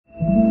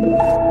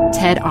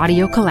TED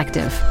Audio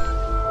Collective.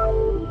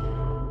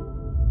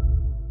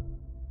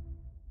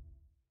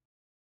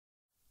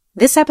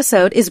 This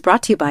episode is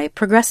brought to you by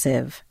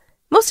Progressive.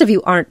 Most of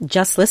you aren't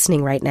just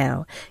listening right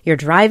now. You're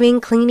driving,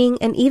 cleaning,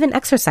 and even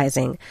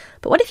exercising.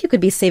 But what if you could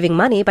be saving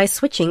money by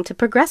switching to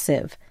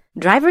Progressive?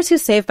 Drivers who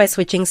save by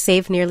switching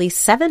save nearly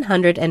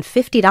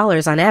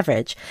 $750 on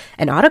average,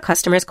 and auto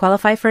customers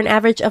qualify for an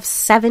average of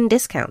 7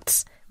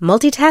 discounts.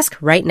 Multitask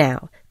right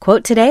now.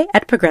 Quote today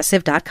at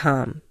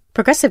Progressive.com.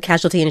 Progressive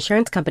Casualty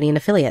Insurance Company and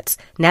Affiliates.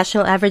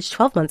 National average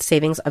 12-month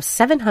savings of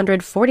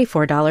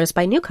 $744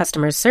 by new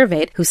customers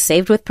surveyed who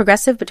saved with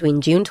Progressive between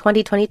June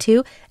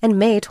 2022 and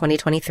May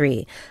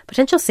 2023.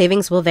 Potential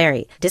savings will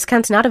vary.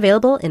 Discounts not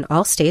available in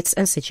all states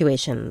and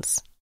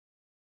situations.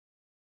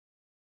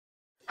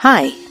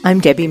 Hi, I'm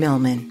Debbie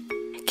Millman.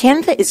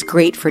 Canva is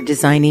great for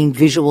designing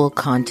visual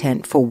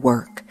content for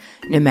work,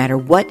 no matter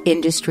what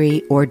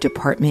industry or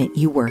department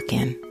you work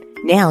in.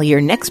 Now, your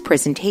next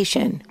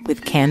presentation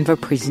with Canva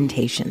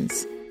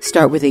Presentations.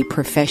 Start with a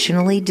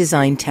professionally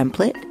designed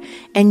template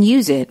and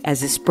use it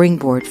as a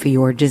springboard for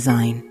your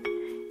design.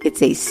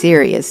 It's a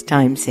serious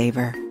time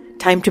saver.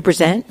 Time to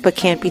present but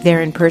can't be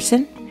there in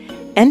person?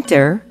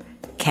 Enter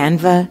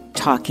Canva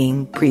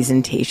Talking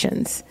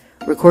Presentations.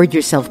 Record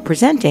yourself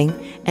presenting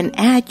and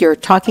add your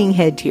talking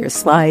head to your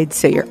slides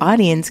so your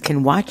audience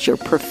can watch your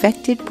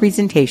perfected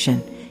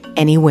presentation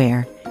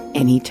anywhere,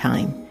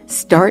 anytime.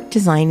 Start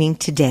designing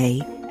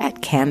today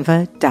at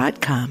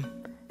canva.com.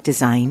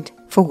 Designed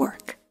for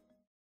work.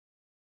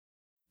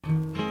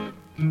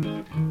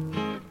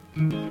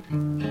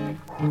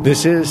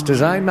 This is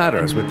Design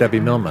Matters with Debbie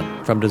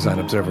Millman from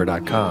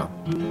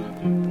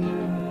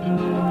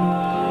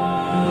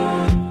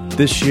DesignObserver.com.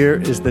 This year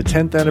is the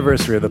 10th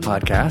anniversary of the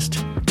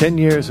podcast. 10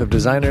 years of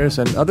designers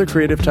and other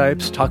creative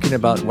types talking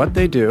about what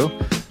they do,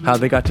 how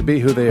they got to be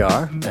who they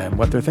are, and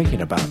what they're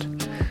thinking about.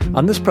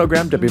 On this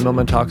program, Debbie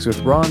Millman talks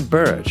with Ron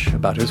Burrage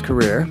about his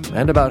career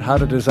and about how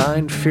to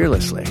design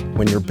fearlessly.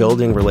 When you're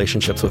building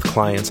relationships with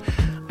clients,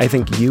 I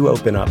think you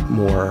open up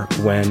more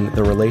when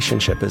the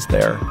relationship is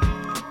there.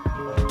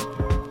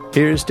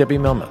 Here's Debbie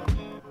Millman.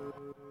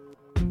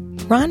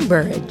 Ron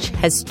Burrage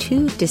has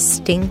 2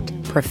 distinct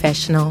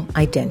professional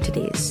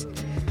identities.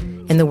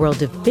 In the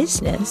world of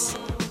business,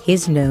 he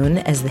is known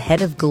as the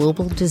head of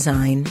global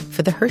design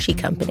for the Hershey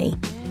Company.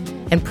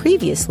 And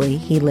previously,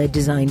 he led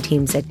design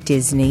teams at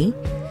Disney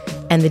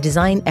and the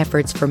design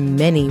efforts for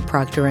many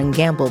Procter &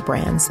 Gamble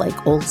brands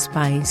like Old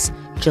Spice,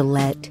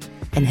 Gillette,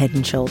 and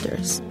Head &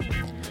 Shoulders.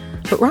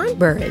 But Ron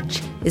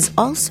Burrage is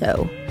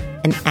also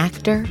an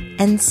actor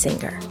and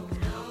singer.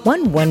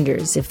 One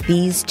wonders if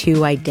these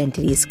 2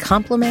 identities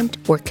complement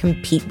or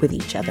compete with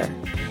each other.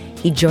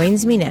 He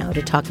joins me now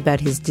to talk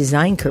about his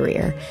design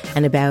career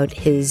and about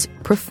his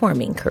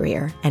performing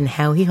career and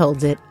how he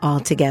holds it all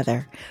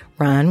together.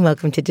 Ron,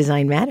 welcome to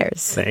Design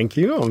Matters. Thank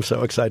you. I'm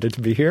so excited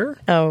to be here.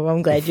 Oh,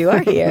 I'm glad you are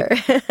here.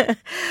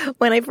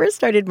 When I first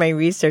started my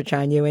research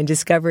on you and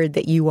discovered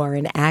that you are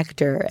an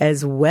actor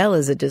as well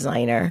as a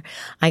designer,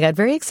 I got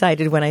very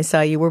excited when I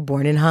saw you were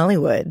born in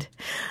Hollywood.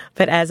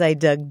 But as I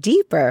dug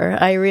deeper,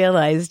 I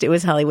realized it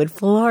was Hollywood,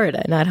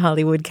 Florida, not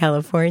Hollywood,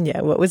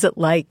 California. What was it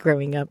like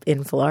growing up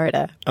in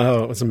Florida?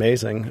 Oh, it was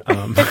amazing.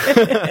 A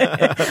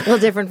little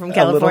different from California?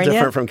 A little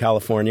different from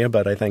California,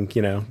 but I think,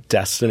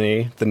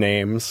 destiny, the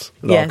names,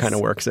 it all kind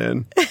of works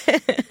in.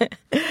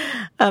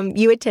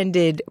 You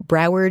attended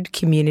Broward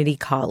Community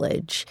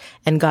College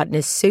and got an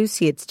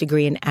associate's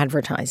degree in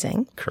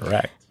advertising.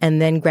 Correct. And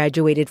then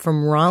graduated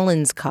from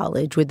Rollins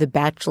College with a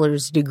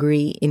bachelor's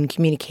degree in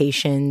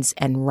communications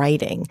and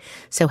writing.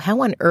 So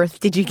how on earth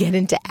did you get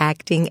into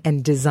acting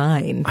and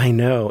design? I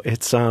know.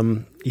 It's,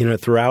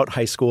 throughout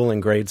high school and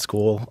grade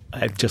school,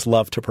 I just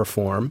loved to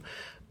perform.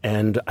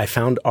 And I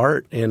found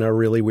art in a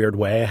really weird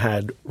way. I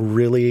had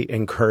really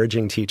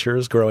encouraging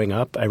teachers growing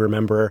up. I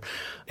remember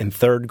in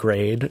 3rd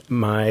grade,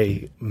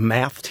 my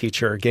math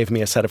teacher gave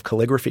me a set of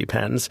calligraphy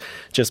pens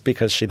just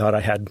because she thought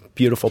I had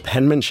beautiful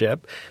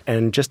penmanship,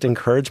 and just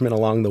encouragement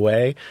along the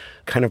way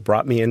kind of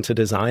brought me into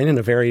design in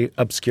a very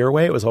obscure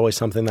way. It was always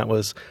something that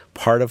was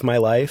part of my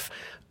life,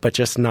 but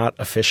just not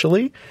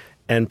officially.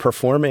 And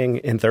performing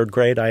in 3rd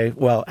grade,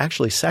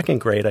 2nd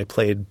grade, I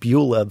played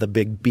Beulah the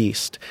Big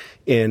Beast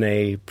in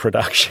a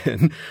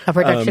production. A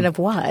production of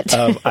what?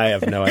 I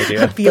have no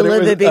idea.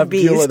 Beulah the Big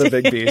Beast. Beulah the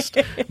Big Beast.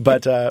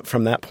 But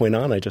from that point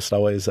on, I just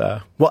always,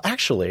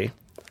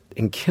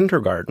 in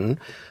kindergarten,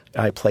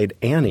 I played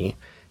Annie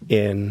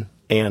in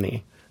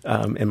Annie.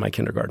 In my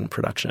kindergarten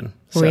production.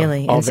 So,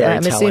 really? All very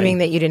I'm assuming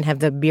that you didn't have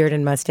the beard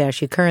and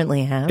mustache you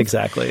currently have.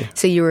 Exactly.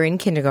 So you were in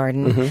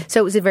kindergarten. Mm-hmm. So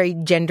it was a very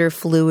gender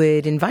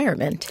fluid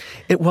environment.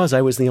 It was.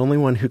 I was the only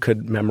one who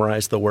could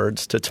memorize the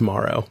words to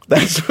Tomorrow.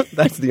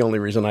 That's the only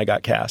reason I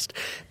got cast.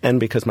 And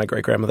because my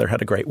great-grandmother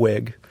had a great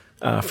wig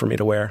for me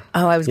to wear.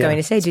 Oh, I was going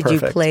to say, did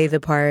perfect. You play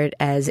the part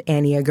as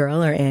Annie a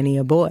girl or Annie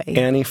a boy?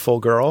 Annie full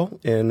girl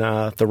in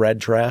the red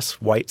dress,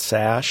 white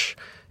sash,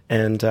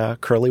 and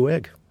curly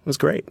wig. It was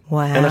great.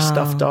 Wow. And a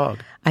stuffed dog.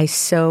 I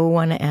so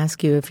want to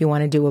ask you if you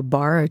want to do a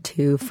bar or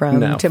two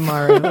from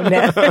tomorrow.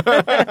 No.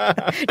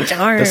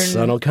 Darn. The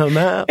sun will come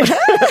out.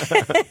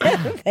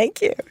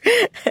 Thank you.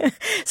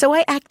 So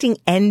why acting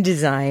and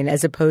design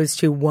as opposed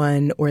to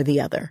one or the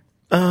other?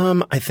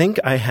 I think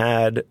I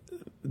had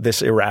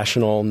this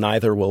irrational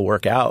neither will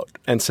work out.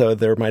 And so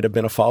there might have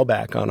been a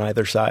fallback on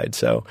either side.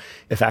 So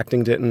if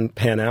acting didn't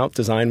pan out,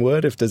 design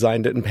would. If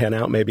design didn't pan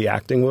out, maybe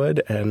acting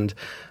would. And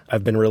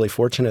I've been really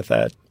fortunate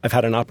that I've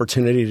had an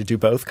opportunity to do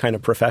both kind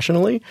of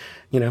professionally,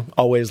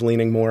 always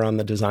leaning more on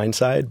the design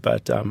side,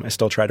 but I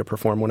still try to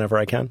perform whenever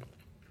I can.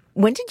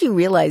 When did you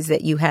realize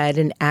that you had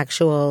an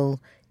actual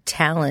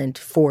talent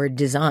for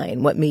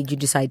design? What made you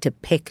decide to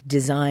pick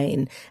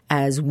design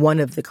as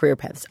one of the career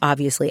paths?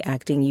 Obviously,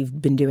 acting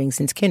you've been doing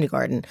since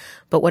kindergarten,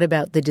 but what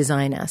about the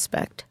design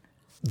aspect?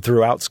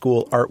 Throughout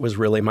school, art was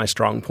really my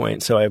strong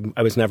point. So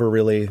I was never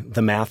really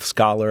the math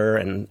scholar,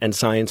 and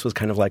science was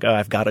kind of like,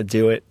 I've got to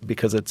do it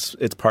because it's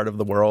part of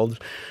the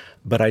world.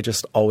 But I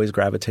just always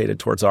gravitated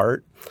towards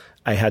art.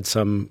 I had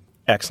some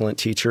excellent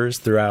teachers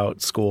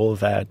throughout school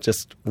that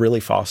just really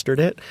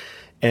fostered it.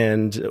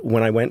 And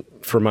when I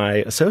went for my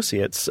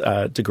associate's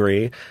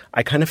degree,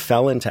 I kind of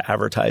fell into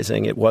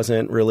advertising. It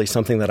wasn't really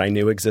something that I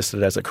knew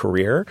existed as a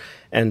career.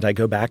 And I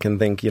go back and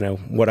think,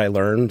 what I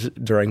learned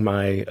during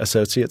my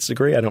associate's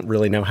degree, I don't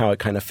really know how it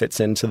kind of fits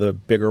into the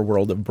bigger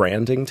world of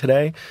branding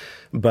today,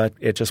 but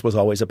it just was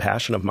always a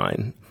passion of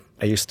mine.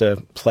 I used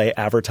to play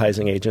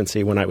advertising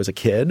agency when I was a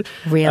kid.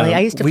 Really? I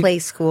used to play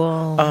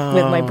school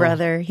with my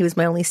brother. He was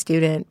my only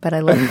student, but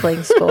I loved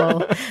playing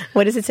school.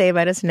 What does it say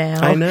about us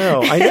now? I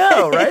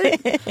know,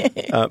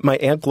 right? My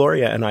Aunt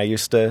Gloria and I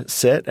used to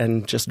sit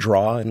and just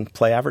draw and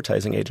play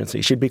advertising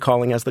agency. She'd be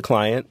calling as the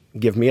client,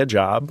 give me a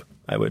job.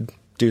 I would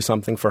do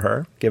something for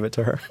her, give it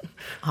to her.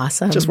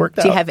 Awesome. Just worked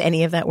out. Do you have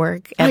any of that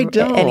work I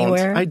don't.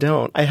 Anywhere? I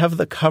don't. I have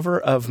the cover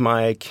of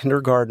my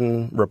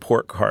kindergarten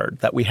report card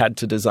that we had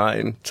to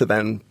design to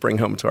then bring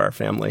home to our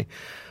family.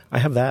 I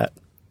have that.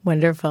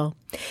 Wonderful.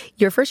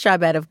 Your first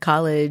job out of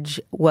college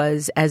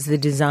was as the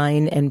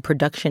design and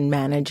production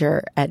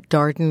manager at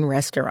Darden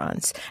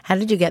Restaurants. How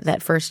did you get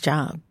that first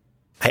job?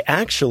 I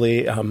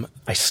actually,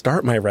 I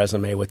start my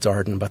resume with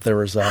Darden, but there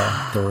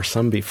were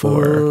some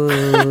before.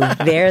 Ooh,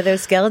 there are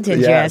those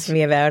skeletons Yes. you asked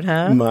me about,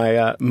 huh?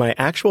 My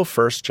actual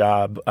first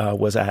job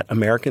was at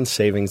American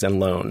Savings and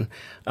Loan.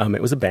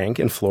 It was a bank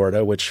in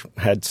Florida, which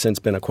had since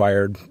been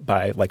acquired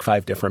by like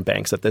 5 different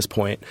banks at this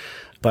point.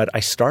 But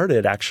I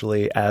started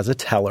actually as a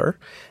teller.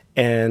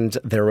 And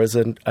there was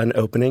an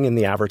opening in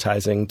the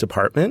advertising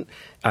department.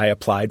 I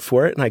applied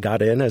for it and I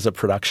got in as a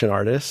production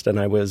artist. And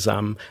I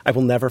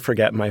will never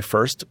forget my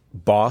first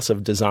boss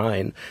of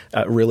design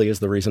really is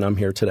the reason I'm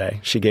here today.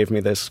 She gave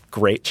me this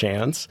great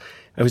chance.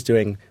 I was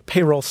doing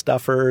payroll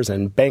stuffers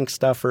and bank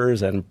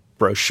stuffers and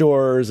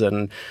brochures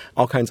and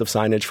all kinds of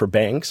signage for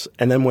banks.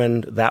 And then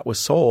when that was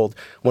sold,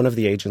 one of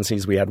the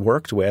agencies we had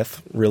worked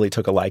with really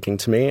took a liking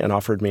to me and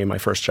offered me my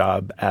first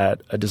job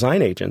at a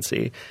design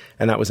agency.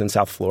 And that was in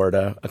South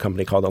Florida, a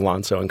company called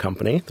Alonso &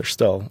 Company. They're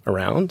still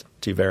around,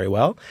 do very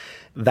well.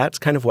 That's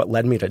kind of what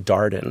led me to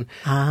Darden.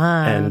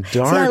 And See,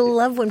 I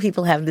love when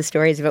people have the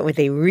stories about what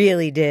they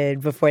really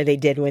did before they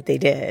did what they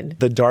did.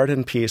 The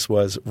Darden piece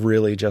was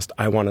really just,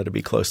 I wanted to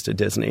be close to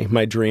Disney.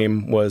 My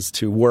dream was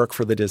to work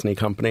for the Disney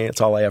company.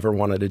 It's all I ever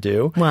wanted to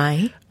do.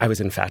 Why? I was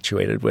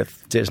infatuated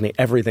with Disney,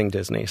 everything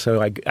Disney.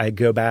 So I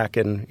go back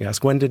and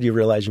ask, when did you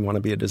realize you want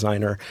to be a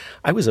designer?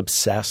 I was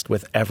obsessed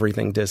with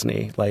everything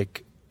Disney,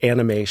 like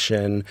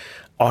animation,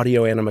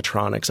 audio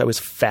animatronics. I was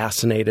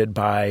fascinated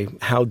by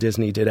how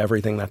Disney did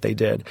everything that they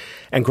did.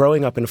 And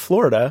growing up in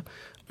Florida,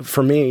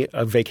 for me,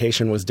 a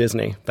vacation was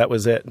Disney. That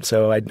was it.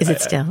 So Is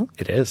it still?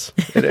 It is.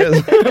 It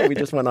is. We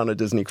just went on a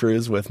Disney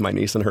cruise with my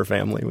niece and her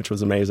family, which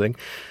was amazing.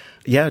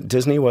 Yeah,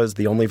 Disney was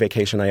the only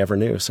vacation I ever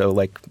knew. So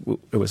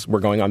we're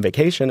going on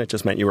vacation. It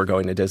just meant you were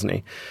going to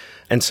Disney.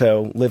 And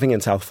so living in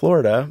South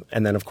Florida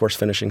and then, of course,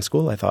 finishing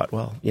school, I thought,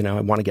 well,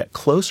 I want to get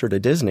closer to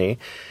Disney.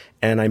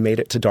 And I made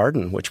it to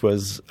Darden, which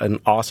was an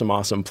awesome,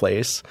 awesome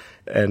place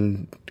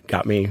and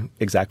got me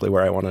exactly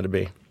where I wanted to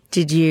be.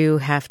 Did you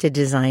have to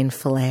design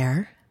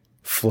flair?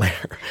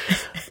 Flair.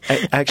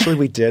 Actually,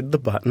 we did the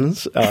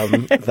buttons,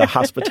 the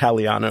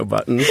Hospitaliano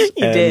buttons.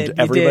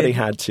 Everybody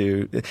had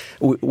to.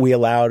 We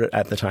allowed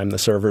at the time, the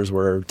servers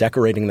were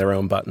decorating their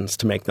own buttons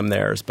to make them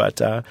theirs, but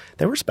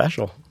they were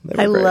special.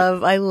 They were great.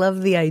 I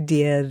love the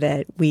idea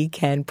that we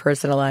can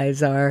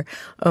personalize our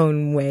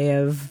own way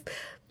of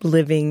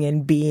living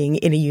and being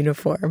in a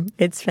uniform.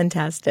 It's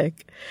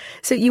fantastic.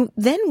 So you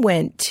then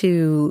went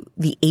to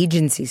the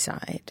agency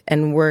side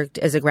and worked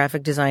as a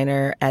graphic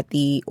designer at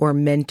the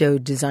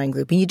Ormento Design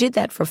Group. And you did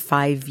that for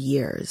 5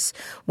 years.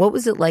 What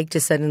was it like to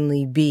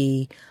suddenly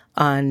be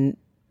on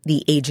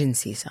the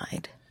agency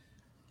side?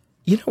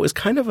 It was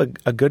kind of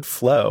a good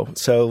flow.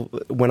 So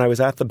when I was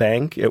at the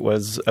bank, it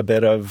was a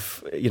bit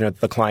of,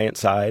 the client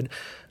side.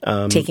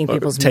 Taking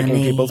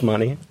people's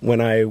money. When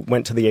I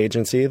went to the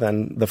agency,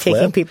 then the flip.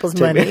 Taking people's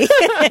money.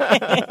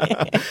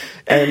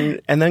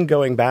 And then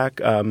going back,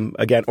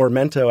 again,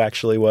 Ormento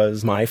actually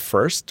was my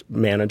first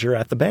manager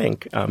at the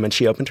bank. And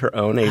she opened her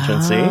own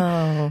agency.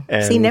 Oh.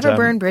 So you never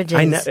burn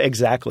bridges.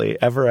 Exactly.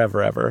 Ever,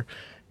 ever, ever.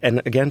 And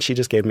again, she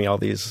just gave me all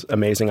these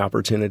amazing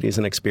opportunities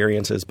and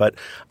experiences. But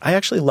I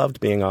actually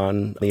loved being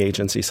on the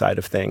agency side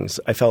of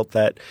things. I felt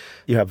that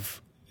you have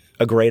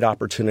a great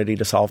opportunity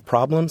to solve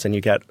problems and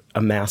you get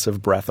a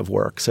massive breadth of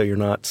work. So you're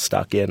not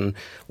stuck in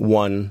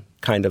one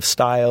kind of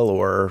style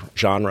or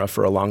genre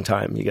for a long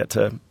time. You get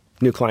to,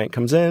 new client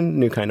comes in,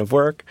 new kind of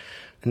work,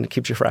 and it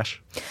keeps you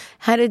fresh.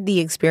 How did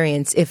the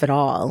experience, if at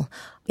all,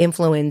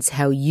 influence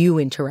how you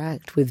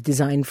interact with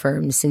design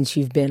firms since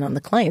you've been on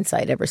the client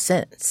side ever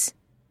since?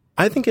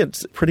 I think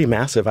it's pretty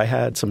massive. I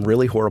had some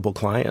really horrible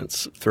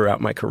clients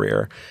throughout my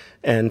career,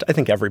 and I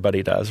think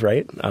everybody does,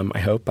 right? I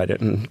hope I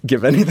didn't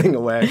give anything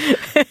away.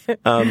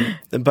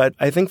 But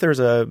I think there's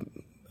a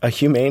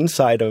humane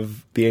side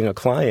of being a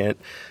client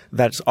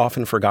that's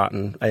often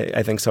forgotten.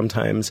 I think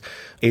sometimes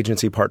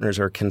agency partners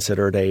are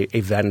considered a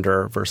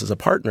vendor versus a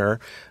partner.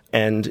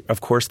 And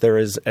of course, there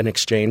is an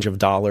exchange of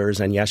dollars.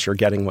 And yes, you're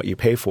getting what you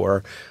pay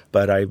for.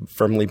 But I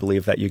firmly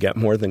believe that you get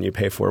more than you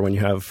pay for when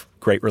you have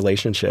great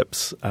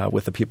relationships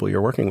with the people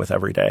you're working with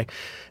every day.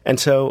 And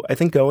so I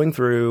think going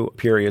through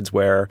periods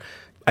where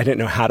I didn't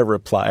know how to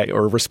reply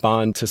or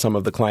respond to some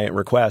of the client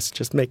requests,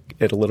 just make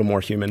it a little more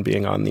human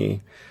being on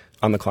the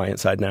client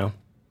side now.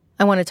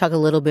 I want to talk a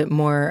little bit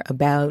more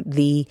about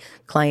the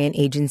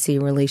client-agency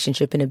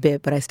relationship in a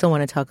bit, but I still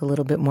want to talk a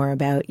little bit more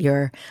about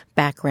your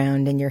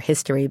background and your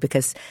history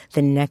because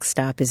the next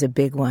stop is a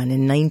big one.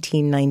 In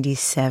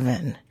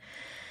 1997,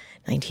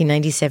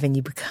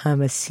 you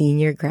become a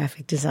senior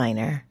graphic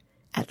designer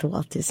at the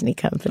Walt Disney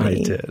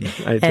Company.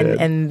 I did.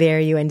 And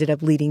there you ended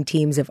up leading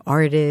teams of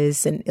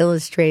artists and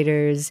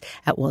illustrators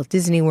at Walt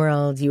Disney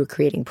World. You were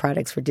creating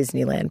products for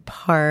Disneyland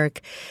Park.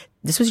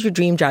 This was your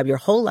dream job. Your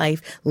whole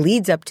life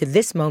leads up to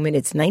this moment.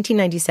 It's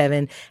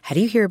 1997. How do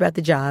you hear about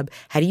the job?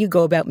 How do you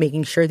go about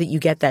making sure that you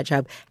get that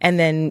job? And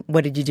then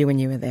what did you do when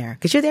you were there?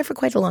 Because you're there for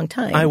quite a long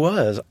time. I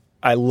was.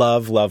 I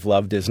love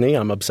Disney.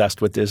 I'm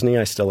obsessed with Disney.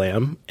 I still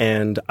am.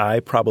 And I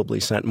probably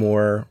sent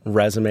more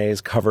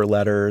resumes, cover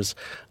letters,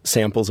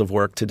 samples of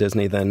work to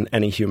Disney than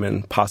any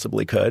human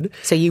possibly could.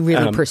 So you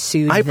really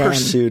pursued them. I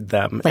pursued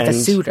them. Like a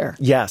suitor.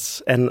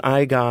 Yes. And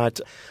I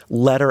got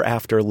letter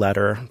after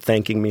letter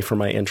thanking me for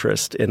my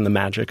interest in the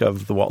magic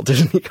of the Walt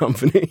Disney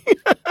Company.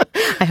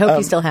 I hope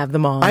you still have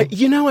them all. I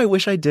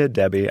wish I did,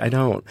 Debbie. I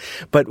don't.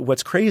 But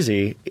what's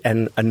crazy,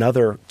 and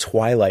another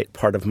twilight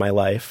part of my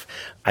life,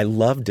 I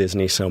love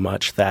Disney so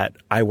much that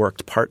I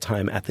worked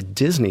part-time at the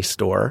Disney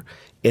store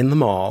in the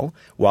mall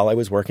while I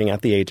was working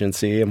at the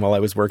agency and while I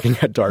was working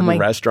at Darden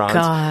Restaurants.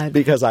 God.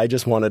 Because I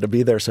just wanted to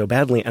be there so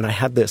badly. And I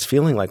had this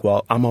feeling like,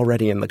 well, I'm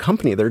already in the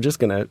company. They're just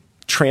going to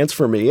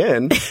transfer me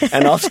in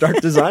and I'll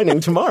start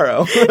designing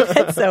tomorrow.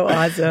 That's so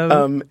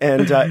awesome.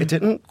 And it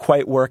didn't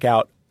quite work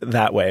out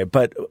that way.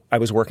 But I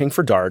was working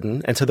for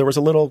Darden. And so there was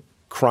a little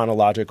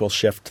chronological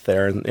shift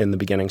there in the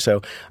beginning.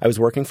 So I was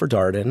working for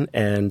Darden,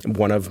 and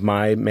one of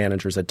my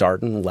managers at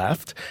Darden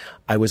left.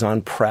 I was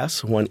on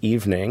press one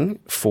evening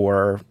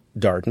for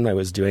Darden. I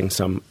was doing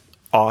some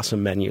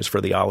awesome menus for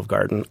the Olive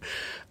Garden.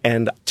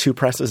 And 2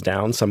 presses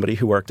down, somebody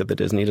who worked at the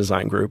Disney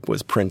Design Group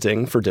was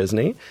printing for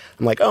Disney.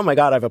 I'm like, oh my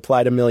God, I've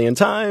applied 1 million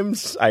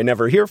times. I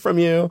never hear from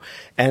you.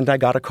 And I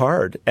got a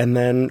card. And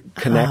then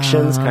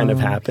connections kind of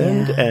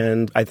happened. Yeah.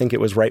 And I think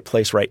it was right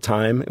place, right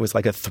time. It was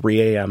like a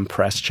 3 a.m.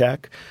 press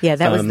check. Yeah,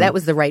 that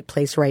was the right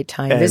place, right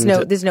time.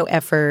 There's no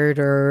effort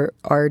or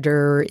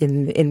ardor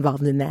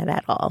involved in that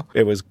at all.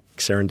 It was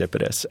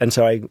serendipitous. And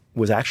so I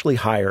was actually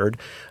hired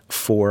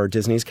for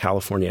Disney's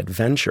California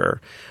Adventure.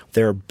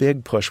 Their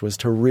big push was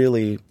to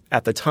really,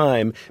 at the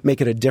time,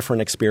 make it a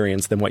different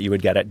experience than what you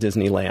would get at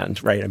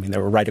Disneyland, right? I mean, they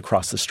were right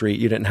across the street.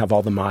 You didn't have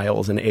all the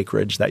miles and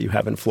acreage that you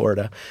have in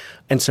Florida.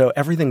 And so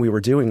everything we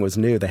were doing was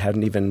new. They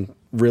hadn't even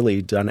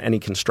really done any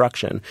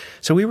construction.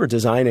 So we were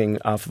designing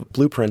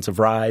blueprints of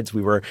rides.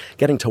 We were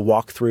getting to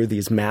walk through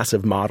these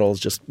massive models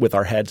just with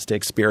our heads to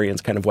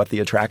experience kind of what the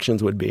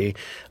attractions would be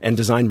and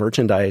design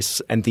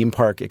merchandise and theme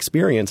park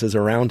experiences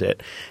around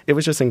it. It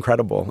was just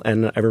incredible.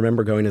 And I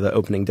remember going to the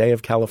opening day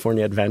of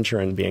California Adventure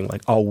and being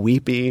like all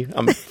weepy.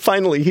 I'm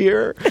finally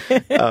here.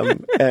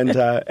 And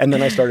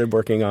then I started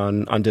working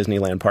on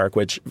Disneyland Park,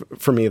 which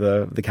for me,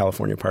 the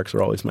California parks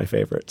are always my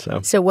favorite.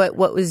 So what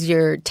was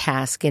your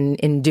task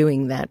in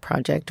doing that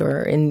project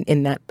or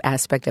in that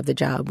aspect of the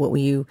job? What were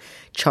you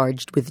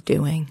charged with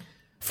doing?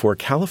 For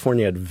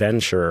California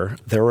Adventure,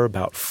 there were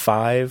about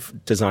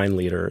 5 design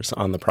leaders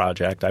on the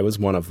project. I was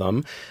one of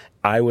them.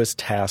 I was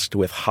tasked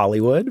with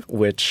Hollywood,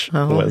 which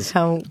was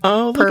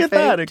look at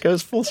that. It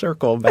goes full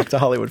circle back to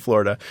Hollywood,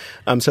 Florida.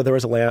 So there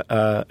was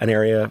an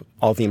area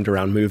all themed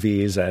around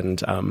movies,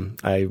 and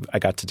I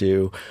got to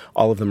do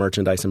all of the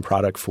merchandise and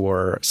product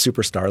for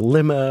Superstar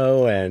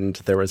Limo, and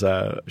there was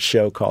a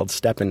show called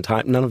Step in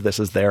Time. None of this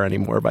is there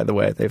anymore, by the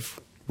way. They've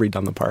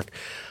redone the park.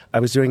 I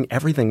was doing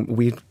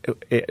everything.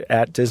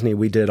 At Disney,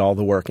 we did all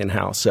the work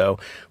in-house. So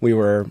we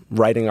were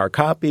writing our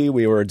copy,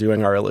 we were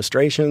doing our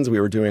illustrations, we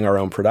were doing our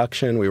own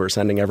production, we were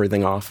sending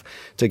everything off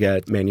to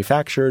get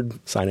manufactured,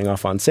 signing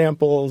off on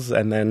samples,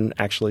 and then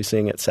actually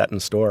seeing it set in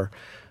store.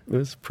 It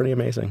was pretty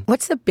amazing.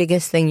 What's the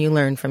biggest thing you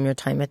learned from your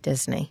time at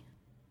Disney?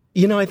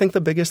 I think the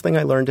biggest thing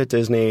I learned at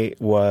Disney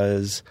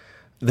was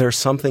there's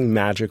something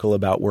magical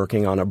about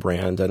working on a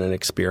brand and an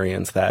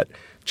experience that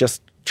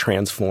just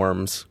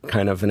transforms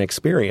kind of an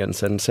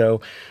experience. And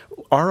so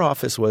our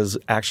office was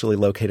actually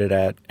located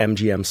at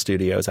MGM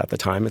Studios at the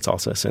time. It's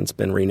also since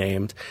been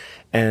renamed.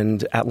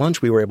 And at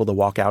lunch, we were able to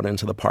walk out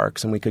into the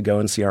parks and we could go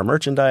and see our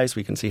merchandise.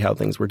 We can see how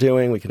things were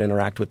doing. We could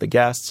interact with the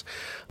guests.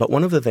 But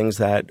one of the things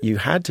that you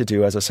had to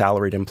do as a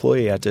salaried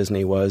employee at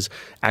Disney was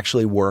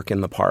actually work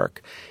in the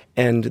park.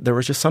 And there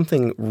was just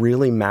something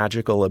really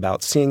magical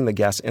about seeing the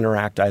guests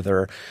interact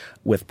either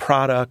with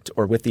product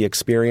or with the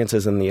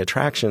experiences and the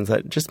attractions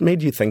that just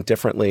made you think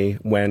differently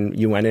when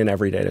you went in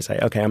every day to say,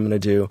 okay, I'm going to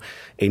do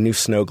a new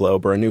snow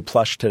globe or a new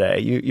plush today.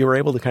 You were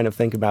able to kind of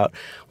think about,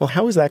 well,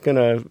 how is that going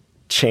to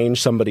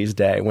change somebody's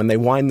day when they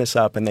wind this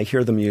up and they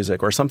hear the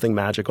music or something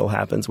magical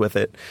happens with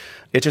it.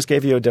 It just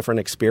gave you a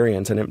different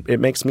experience. And it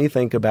makes me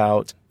think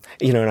about,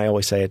 and I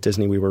always say at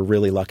Disney we were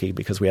really lucky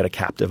because we had a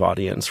captive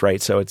audience,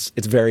 right? So it's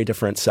very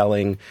different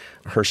selling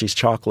Hershey's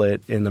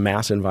chocolate in the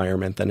mass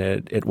environment than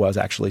it was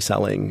actually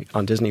selling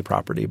on Disney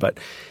property. But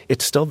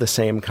it's still the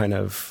same kind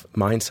of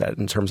mindset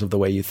in terms of the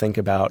way you think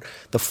about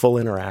the full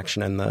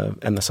interaction and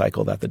the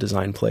cycle that the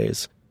design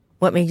plays.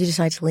 What made you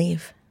decide to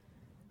leave?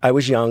 I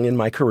was young in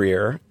my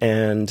career,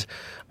 and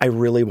I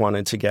really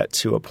wanted to get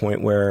to a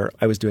point where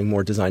I was doing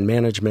more design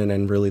management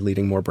and really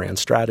leading more brand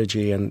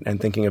strategy and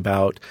thinking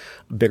about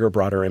bigger,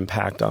 broader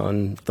impact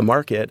on the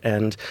market.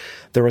 And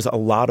there was a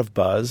lot of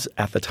buzz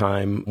at the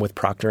time with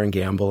Procter &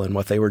 Gamble and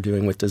what they were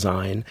doing with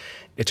design.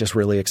 It just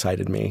really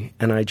excited me,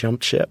 and I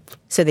jumped ship.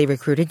 So they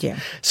recruited you?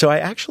 So I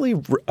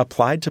actually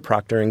applied to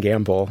Procter &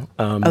 Gamble.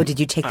 Did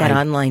you take that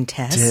online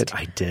test?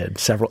 I did.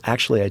 Several.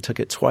 Actually, I took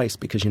it twice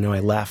because, I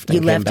left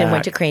and left and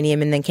went to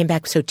Cranium and then came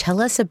back. So tell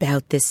us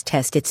about this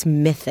test. It's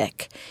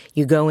mythic.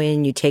 You go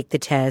in, you take the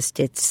test.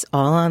 It's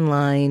all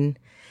online,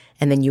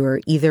 and then you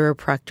are either a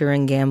Procter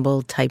 &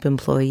 Gamble type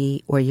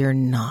employee or you're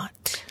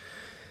not.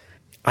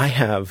 I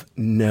have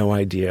no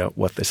idea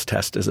what this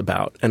test is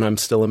about, and I'm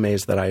still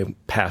amazed that I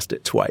passed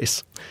it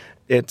twice.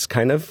 It's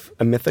kind of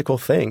a mythical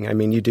thing. I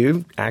mean, you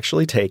do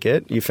actually take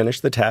it, you finish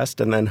the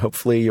test, and then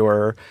hopefully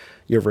your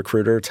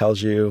recruiter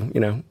tells you,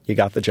 you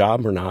got the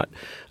job or not.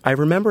 I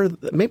remember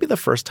maybe the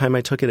first time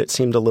I took it, it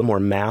seemed a little more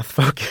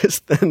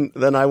math-focused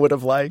than I would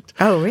have liked.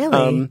 Oh,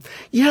 really?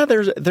 Yeah,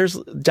 there's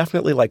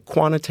definitely like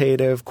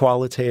quantitative,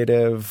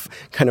 qualitative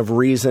kind of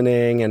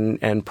reasoning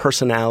and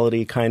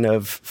personality kind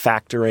of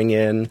factoring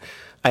in.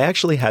 I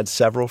actually had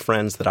several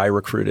friends that I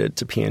recruited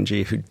to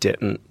P&G who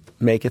didn't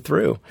make it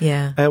through.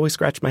 Yeah. I always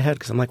scratch my head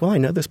because I'm like, well, I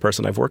know this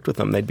person. I've worked with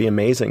them. They'd be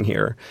amazing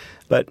here.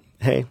 But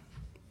hey.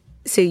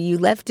 So you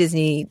left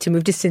Disney to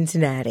move to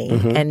Cincinnati,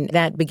 and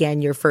that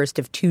began your first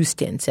of 2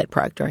 stints at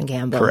Procter &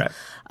 Gamble. Correct.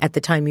 At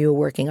the time, you were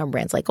working on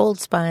brands like Old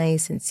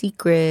Spice and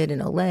Secret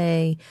and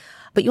Olay,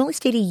 but you only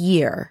stayed a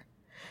year.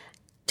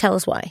 Tell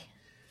us why.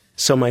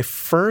 So my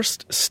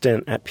first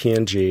stint at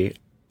P&G,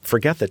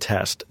 forget the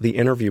test, the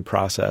interview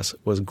process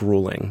was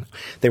grueling.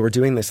 They were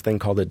doing this thing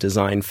called a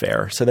design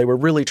fair. So they were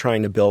really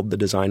trying to build the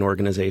design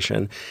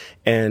organization.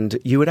 And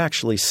you would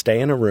actually stay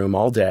in a room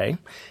all day,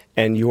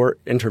 and your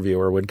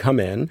interviewer would come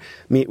in,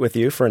 meet with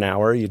you for an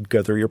hour. You'd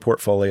go through your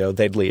portfolio.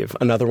 They'd leave.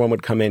 Another one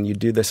would come in. You'd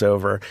do this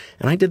over.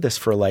 And I did this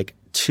for like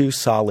 2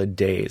 solid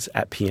days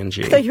at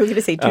P&G. I thought you were going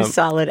to say 2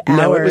 solid hours.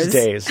 No, it was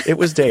days. It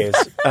was days.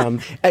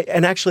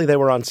 And actually, they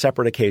were on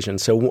separate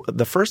occasions. So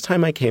the first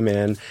time I came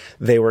in,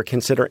 they were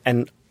considering –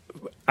 and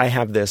I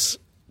have this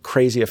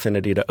crazy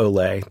affinity to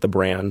Olay, the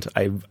brand.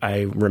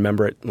 I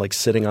remember it like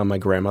sitting on my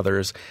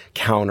grandmother's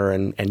counter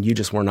and you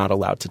just were not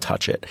allowed to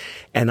touch it.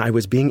 And I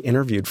was being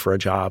interviewed for a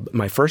job.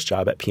 My first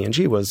job at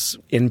P&G was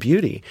in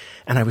beauty.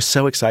 And I was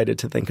so excited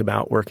to think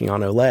about working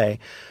on Olay.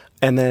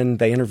 And then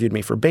they interviewed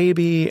me for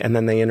baby, and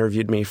then they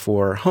interviewed me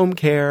for home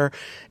care,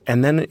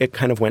 and then it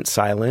kind of went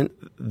silent.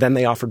 Then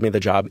they offered me the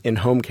job in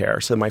home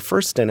care. So my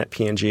first stint at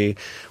P&G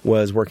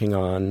was working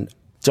on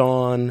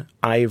Dawn,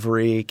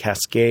 Ivory,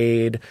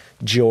 Cascade,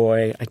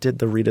 Joy. I did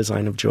the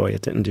redesign of Joy.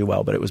 It didn't do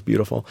well, but it was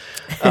beautiful.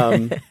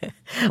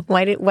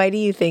 Why do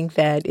you think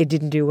that it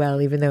didn't do well,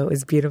 even though it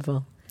was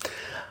beautiful?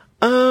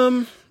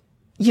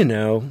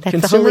 That's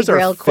consumers the holy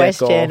grail are fickle.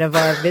 question of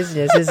our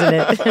business, isn't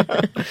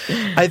it?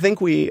 I think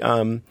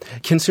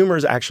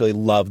consumers actually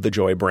love the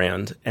Joy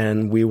brand,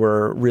 and we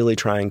were really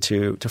trying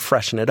to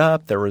freshen it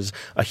up. There was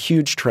a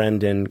huge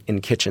trend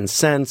in kitchen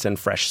scents and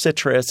fresh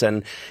citrus,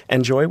 and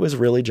Joy was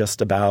really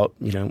just about,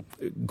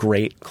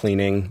 great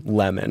cleaning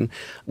lemon.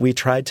 We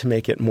tried to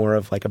make it more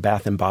of like a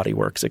Bath and Body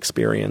Works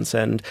experience,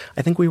 and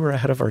I think we were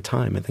ahead of our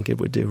time. I think it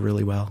would do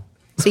really well.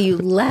 So you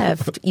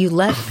left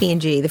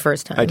P&G the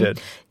first time. I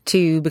did.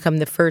 To become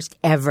the first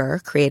ever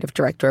creative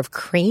director of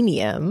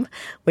Cranium,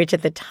 which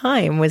at the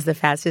time was the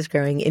fastest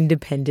growing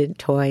independent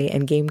toy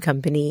and game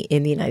company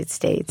in the United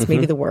States,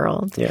 maybe the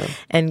world. Yeah.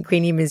 And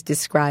Cranium is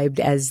described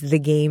as the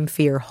game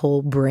for your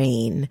whole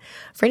brain.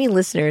 For any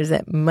listeners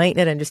that might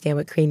not understand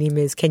what Cranium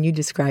is, can you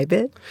describe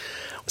it?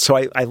 So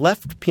I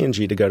left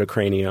P&G to go to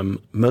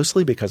Cranium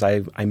mostly because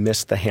I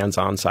missed the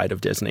hands-on side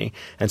of Disney.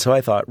 And so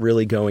I thought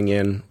really going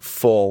in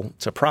full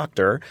to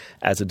Procter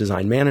as a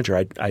design manager,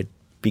 I'd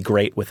be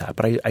great with that.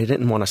 But I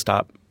didn't want to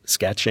stop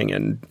sketching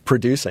and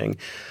producing.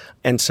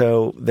 And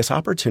so this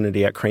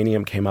opportunity at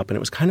Cranium came up, and it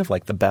was kind of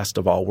like the best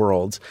of all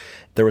worlds.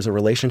 There was a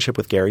relationship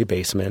with Gary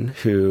Baseman,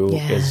 who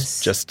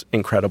is just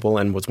incredible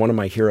and was one of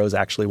my heroes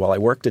actually while I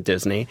worked at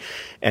Disney.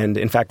 And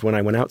in fact, when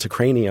I went out to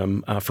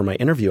Cranium for my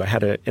interview, I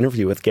had an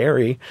interview with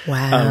Gary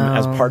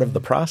as part of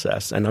the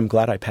process. And I'm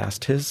glad I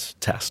passed his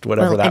test,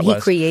 whatever that was. And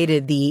he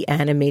created the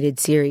animated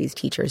series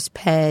Teacher's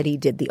Pet. He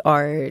did the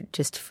art,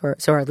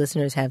 so our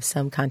listeners have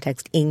some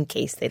context in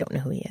case they don't know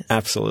who he is.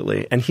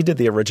 Absolutely. And he did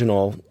the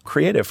original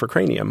creative for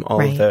Cranium.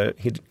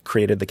 He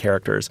created the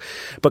characters.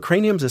 But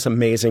Cranium's this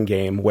amazing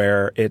game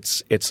where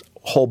it's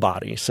whole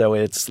body. So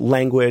it's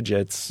language,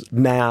 it's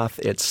math,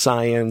 it's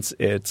science,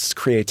 it's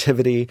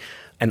creativity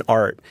and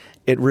art.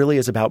 It really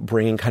is about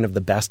bringing kind of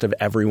the best of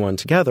everyone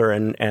together,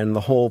 and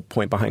the whole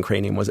point behind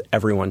Cranium was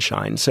everyone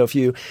shines. So if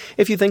you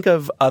think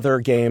of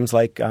other games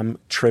like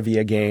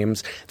trivia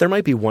games, there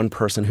might be one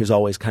person who's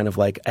always kind of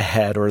like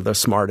ahead or the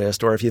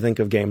smartest. Or if you think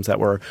of games that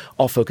were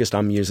all focused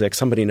on music,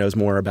 somebody knows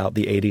more about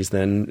the 80s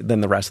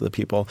than the rest of the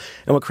people.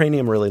 And what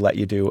Cranium really let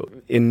you do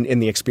in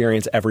the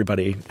experience,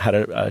 everybody had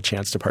a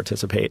chance to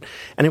participate,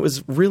 and it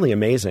was really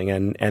amazing.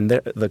 And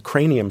the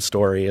Cranium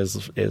story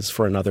is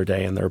for another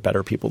day, and there are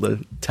better people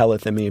to tell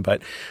it than me.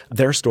 But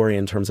their story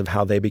in terms of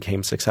how they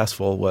became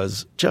successful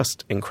was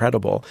just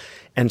incredible.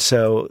 And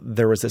so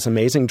there was this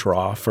amazing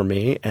draw for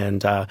me.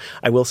 And I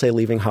will say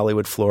leaving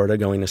Hollywood, Florida,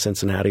 going to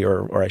Cincinnati,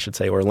 or I should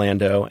say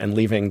Orlando, and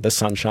leaving the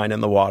sunshine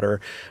and the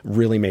water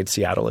really made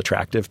Seattle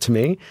attractive to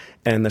me.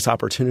 And this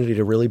opportunity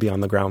to really be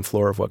on the ground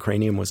floor of what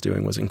Cranium was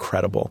doing was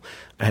incredible.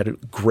 I had a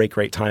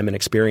great time and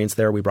experience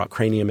there. We brought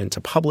Cranium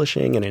into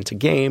publishing and into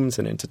games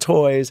and into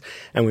toys.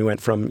 And we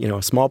went from,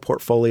 a small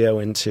portfolio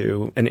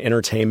into an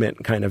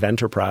entertainment kind of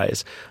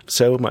enterprise,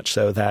 so much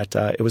so that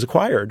it was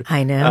acquired.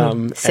 I know.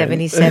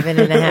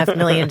 $77.5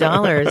 million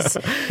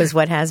was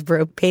what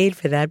Hasbro paid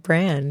for that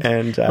brand.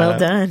 And well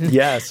done.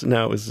 Yes.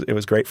 No, it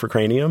was great for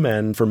Cranium.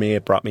 And for me,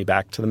 it brought me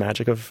back to the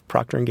magic of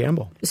Procter &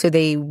 Gamble. So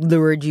they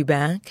lured you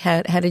back?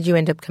 How did you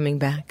end up coming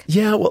back?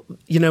 Yeah, well,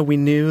 we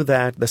knew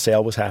that the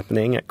sale was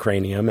happening at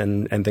Cranium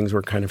and things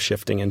were kind of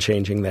shifting and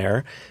changing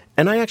there.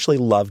 And I actually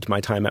loved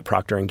my time at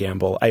Procter &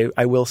 Gamble.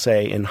 I will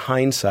say, in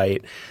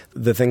hindsight,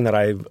 the thing that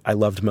I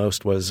loved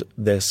most was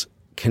this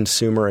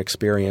consumer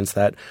experience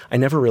that I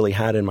never really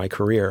had in my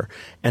career,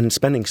 and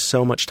spending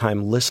so much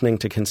time listening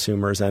to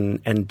consumers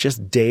and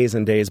just days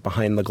and days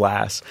behind the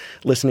glass,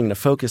 listening to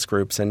focus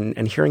groups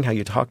and hearing how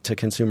you talk to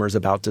consumers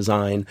about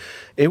design.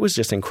 It was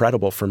just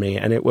incredible for me.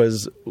 And it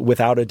was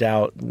without a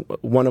doubt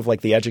one of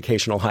like the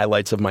educational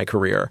highlights of my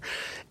career.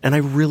 And I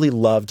really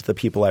loved the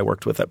people I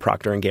worked with at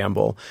Procter &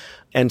 Gamble.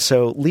 And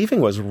so leaving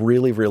was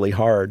really, really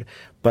hard,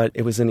 but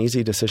it was an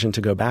easy decision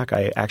to go back.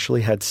 I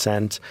actually had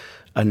sent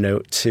a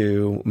note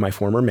to my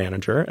former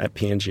manager at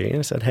P&G, and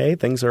I said, hey,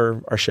 things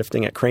are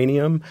shifting at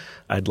Cranium.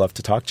 I'd love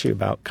to talk to you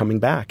about coming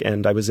back.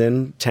 And I was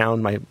in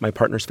town. My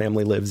partner's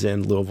family lives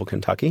in Louisville,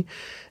 Kentucky.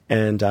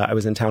 And I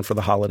was in town for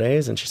the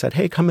holidays, and she said,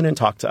 hey, come in and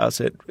talk to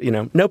us.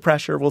 No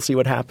pressure. We'll see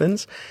what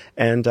happens.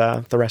 And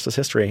the rest is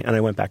history. And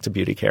I went back to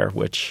beauty care,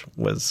 which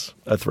was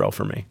a thrill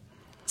for me.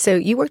 So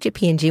you worked at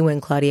P&G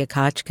when Claudia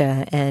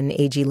Kotchka and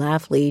A.G.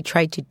 Lafley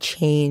tried to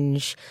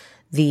change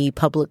the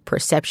public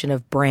perception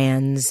of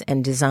brands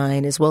and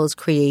design, as well as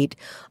create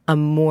a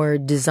more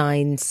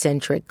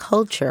design-centric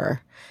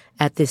culture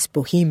at this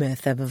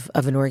behemoth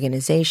of an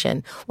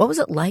organization. What was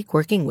it like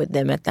working with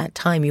them at that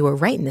time? You were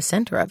right in the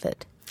center of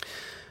it.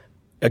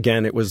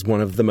 Again, it was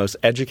one of the most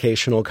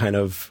educational kind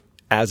of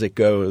as it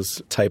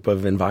goes type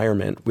of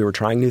environment. We were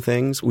trying new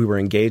things. We were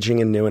engaging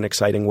in new and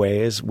exciting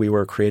ways. We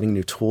were creating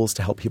new tools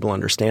to help people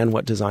understand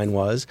what design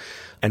was.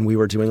 And we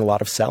were doing a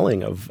lot of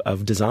selling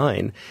of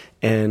design.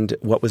 And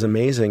what was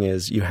amazing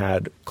is you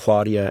had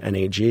Claudia and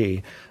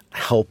AG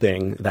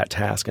helping that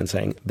task and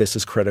saying, this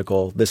is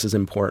critical, this is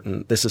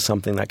important, this is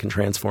something that can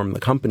transform the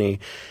company.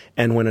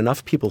 And when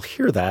enough people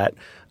hear that,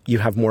 you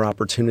have more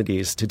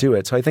opportunities to do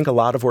it. So I think a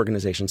lot of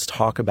organizations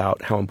talk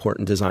about how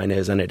important design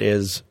is, and it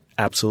is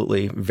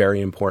absolutely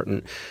very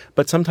important.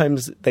 But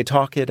sometimes they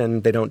talk it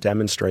and they don't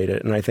demonstrate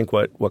it. And I think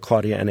what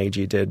Claudia and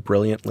AG did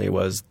brilliantly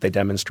was they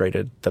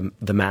demonstrated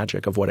the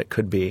magic of what it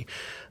could be.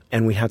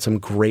 And we had some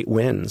great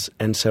wins.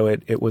 And so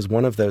it was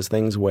one of those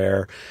things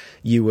where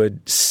you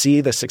would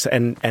see the success.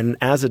 And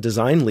as a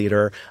design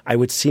leader, I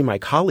would see my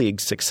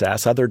colleagues'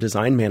 success, other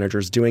design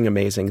managers doing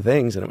amazing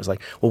things. And it was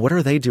like, well, what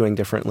are they doing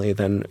differently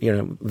than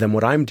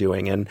what I'm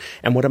doing? And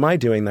what am I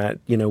doing that,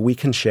 we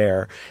can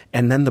share?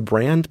 And then the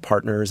brand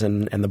partners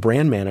and the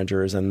brand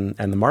managers and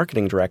the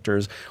marketing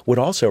directors would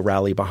also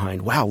rally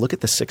behind, wow, look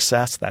at the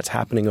success that's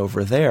happening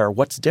over there.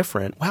 What's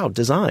different? Wow,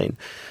 design.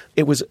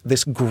 It was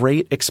this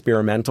great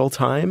experimental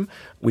time.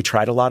 We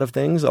tried a lot of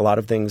things. A lot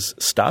of things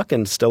stuck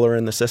and still are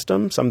in the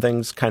system. Some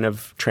things kind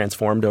of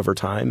transformed over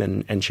time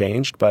and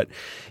changed, but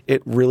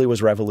it really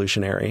was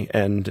revolutionary.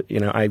 And,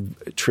 I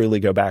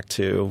truly go back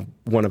to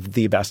one of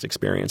the best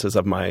experiences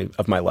of my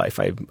life.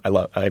 I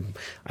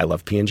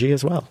love P&G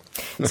as well.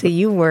 So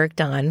you worked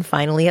on,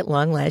 finally at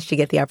long last, you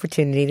get the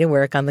opportunity to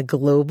work on the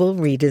global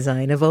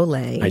redesign of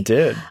Olay. I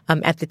did.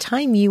 At the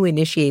time you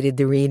initiated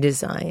the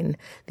redesign,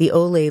 the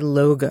Olay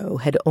logo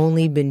had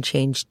only been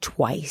changed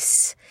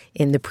twice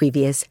in the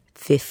previous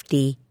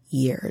 50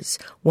 years.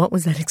 What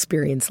was that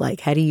experience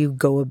like? How do you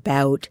go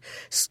about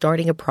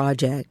starting a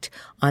project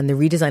on the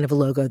redesign of a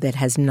logo that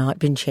has not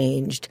been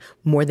changed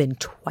more than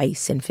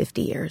twice in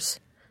 50 years?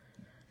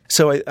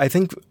 So I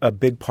think a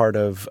big part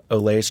of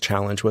Olay's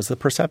challenge was the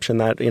perception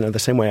that, the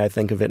same way I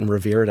think of it and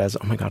revere it as,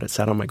 oh my God, it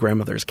sat on my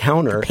grandmother's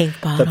counter.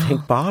 The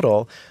pink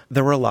bottle.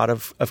 There were a lot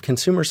of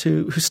consumers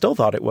who still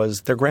thought it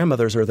was their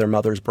grandmother's or their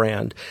mother's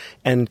brand.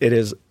 And it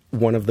is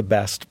one of the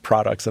best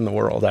products in the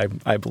world,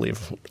 I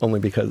believe,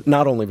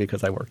 not only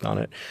because I worked on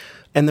it.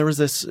 And there was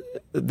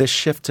this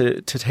shift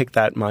to take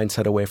that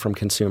mindset away from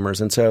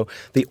consumers. And so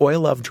the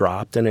oil of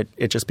dropped and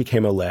it just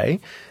became Olay.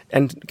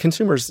 And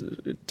consumers,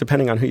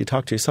 depending on who you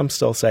talk to, some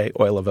still say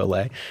oil of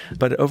Olay.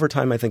 But over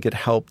time, I think it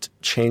helped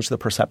change the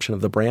perception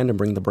of the brand and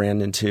bring the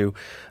brand into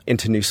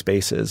new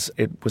spaces.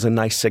 It was a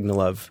nice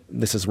signal of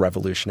this is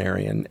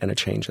revolutionary and a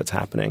change that's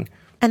happening.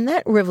 And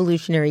that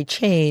revolutionary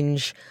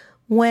change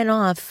went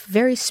off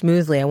very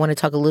smoothly. I want to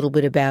talk a little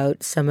bit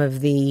about some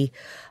of the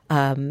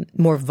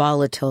more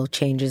volatile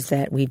changes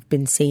that we've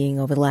been seeing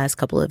over the last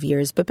couple of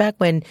years. But back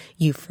when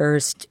you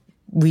first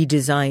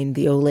redesigned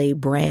the Olay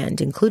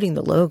brand, including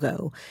the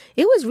logo,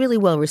 it was really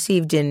well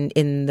received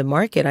in the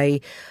market.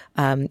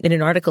 In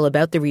an article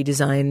about the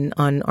redesign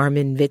on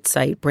Armin Witt's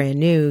site, Brand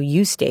New,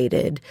 you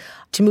stated,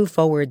 to move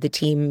forward, the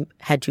team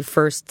had to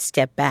first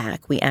step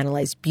back. We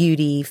analyzed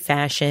beauty,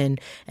 fashion,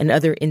 and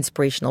other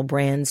inspirational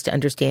brands to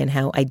understand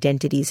how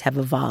identities have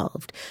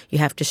evolved. You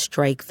have to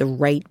strike the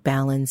right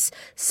balance,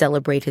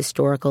 celebrate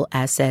historical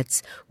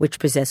assets, which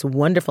possess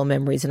wonderful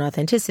memories and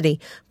authenticity,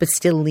 but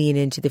still lean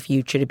into the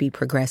future to be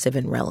progressive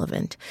and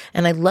relevant.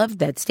 And I loved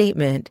that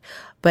statement,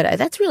 but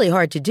that's really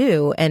hard to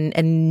do. And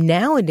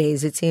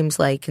nowadays, it seems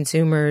like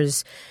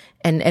consumers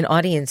and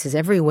audiences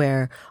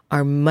everywhere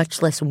are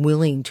much less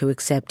willing to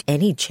accept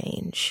any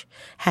change.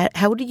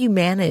 How did you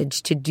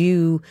manage to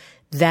do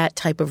that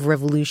type of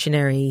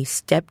revolutionary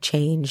step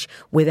change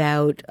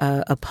without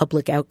a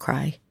public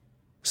outcry?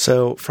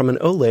 So from an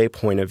Olay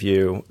point of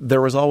view,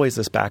 there was always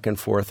this back and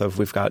forth of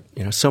we've got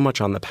so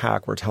much on the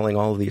pack. We're telling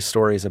all of these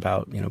stories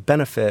about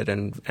benefit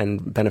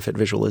and benefit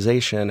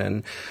visualization,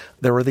 and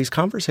there were these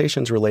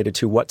conversations related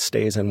to what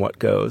stays and what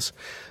goes.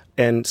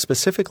 And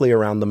specifically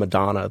around the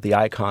Madonna, the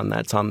icon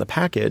that's on the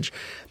package,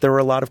 there were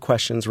a lot of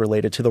questions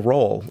related to the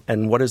role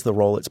and what is the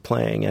role it's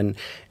playing.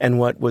 And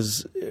what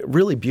was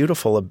really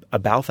beautiful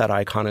about that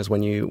icon is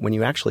when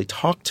you actually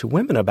talk to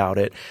women about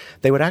it,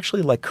 they would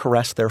actually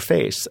caress their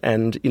face.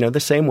 And the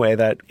same way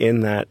that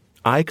in that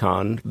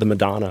icon, the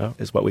Madonna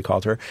is what we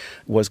called her,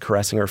 was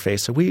caressing her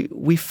face. So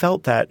we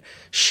felt that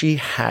she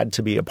had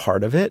to be a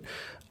part of it.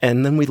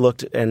 And then we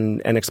looked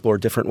and explored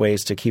different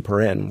ways to keep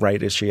her in,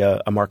 right? Is she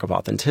a mark of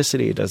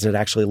authenticity? Does it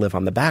actually live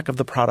on the back of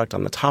the product,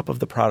 on the top of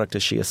the product?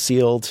 Is she a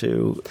seal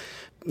to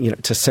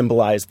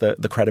symbolize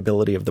the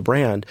credibility of the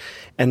brand?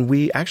 And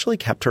we actually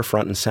kept her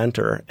front and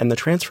center. And the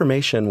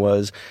transformation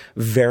was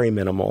very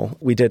minimal.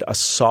 We did a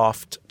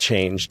soft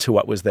change to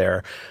what was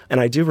there. And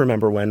I do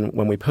remember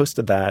when we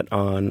posted that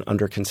on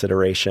Under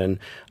Consideration,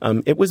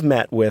 it was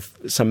met with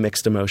some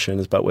mixed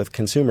emotions, but with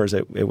consumers,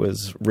 it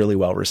was really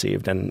well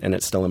received, and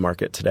it's still in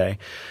market today.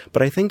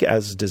 But I think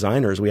as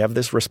designers, we have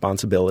this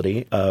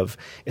responsibility of,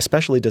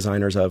 especially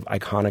designers of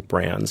iconic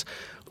brands,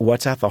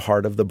 what's at the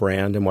heart of the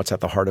brand and what's at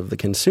the heart of the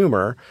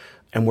consumer,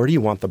 and where do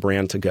you want the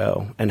brand to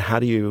go, and how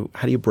do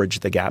you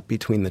bridge the gap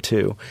between the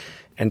two?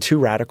 And too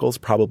radical is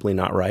probably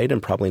not right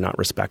and probably not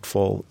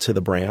respectful to the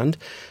brand.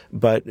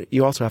 But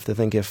you also have to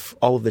think if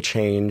all of the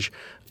change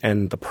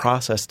and the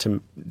process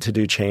to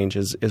do change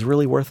is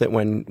really worth it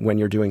when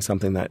you're doing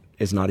something that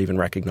is not even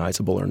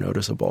recognizable or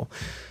noticeable.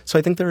 So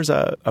I think there's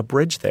a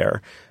bridge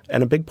there.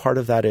 And a big part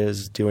of that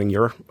is doing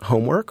your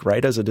homework,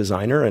 right, as a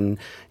designer. And,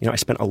 I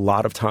spent a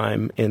lot of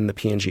time in the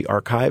P&G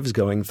archives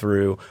going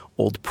through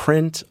old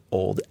print,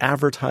 old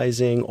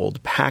advertising,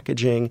 old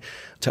packaging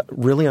to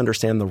really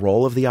understand the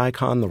role of the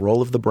icon, the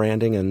role of the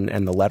branding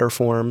and the letter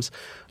forms,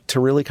 to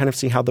really kind of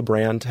see how the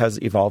brand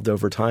has evolved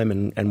over time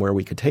and where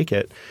we could take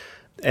it.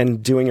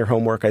 And doing your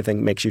homework, I think,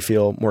 makes you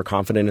feel more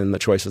confident in the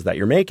choices that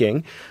you're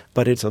making.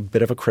 But it's a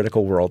bit of a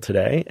critical world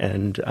today.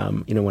 And,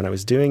 when I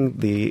was doing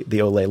the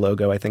Olay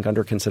logo, I think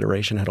Under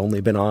Consideration had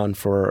only been on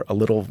for a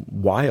little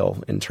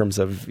while in terms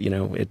of,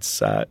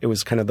 it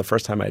was kind of the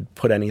first time I'd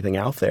put anything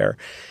out there.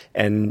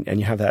 And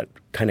you have that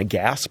kind of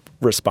gasp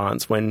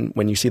response when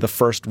you see the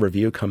first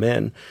review come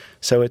in.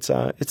 So it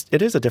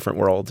is a different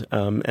world.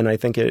 And I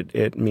think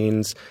it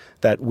means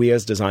that we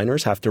as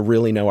designers have to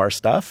really know our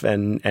stuff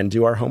and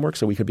do our homework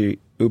so we could be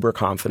uber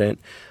confident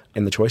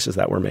in the choices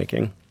that we're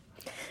making.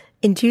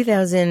 In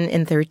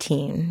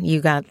 2013,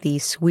 you got the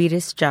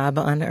sweetest job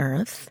on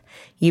earth.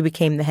 You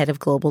became the head of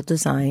global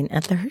design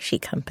at the Hershey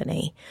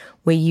Company,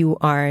 where you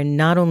are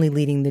not only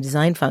leading the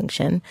design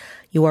function,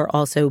 you are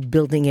also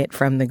building it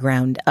from the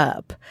ground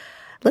up.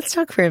 Let's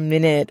talk for a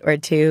minute or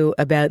two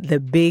about the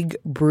big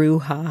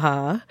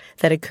brouhaha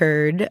that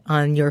occurred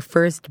on your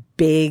first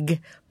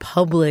big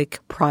public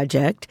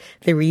project,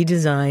 the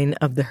redesign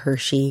of the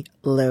Hershey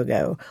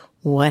logo.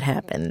 What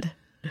happened?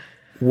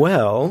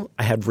 Well,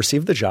 I had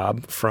received the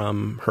job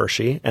from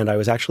Hershey, and I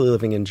was actually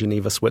living in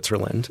Geneva,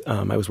 Switzerland.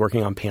 I was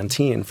working on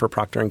Pantene for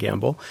Procter &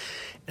 Gamble,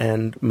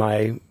 and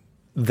my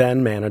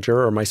then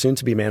manager, or my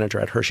soon-to-be manager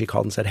at Hershey,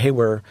 called and said, "Hey,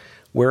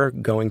 we're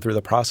going through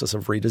the process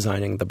of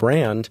redesigning the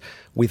brand.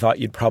 We thought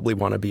you'd probably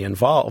want to be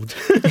involved."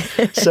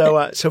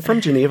 So from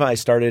Geneva, I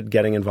started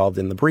getting involved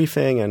in the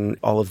briefing and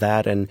all of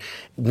that. And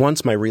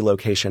once my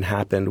relocation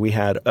happened, we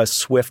had a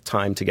swift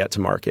time to get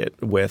to market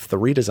with the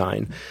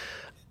redesign.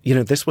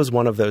 This was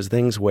one of those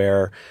things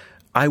where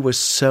I was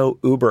so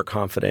uber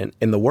confident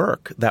in the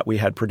work that we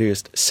had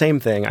produced. Same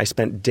thing. I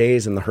spent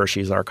days in the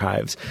Hershey's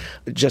archives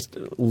just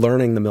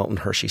learning the Milton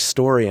Hershey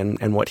story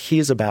and what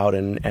he's about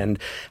and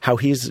how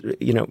he's,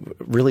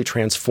 really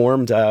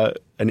transformed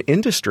an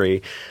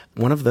industry.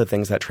 One of the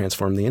things that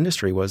transformed the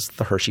industry was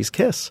the Hershey's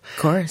Kiss.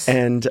 Of course.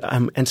 And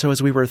so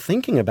as we were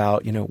thinking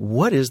about,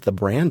 what is the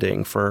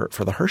branding for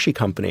the Hershey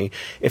Company,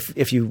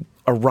 if you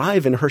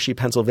arrive in Hershey,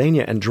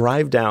 Pennsylvania and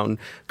drive down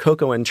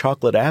Cocoa and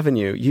Chocolate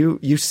Avenue,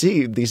 you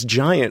see these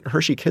giant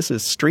Hershey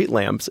Kisses street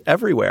lamps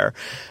everywhere.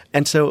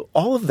 And so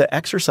all of the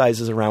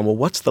exercises around, well,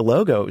 what's the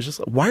logo? It's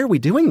just, why are we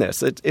doing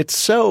this? It's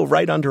so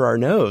right under our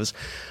nose.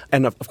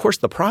 And of course,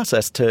 the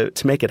process to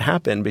make it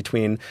happen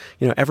between,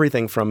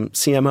 everything from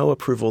CMO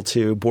approval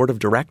to board of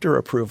director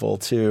approval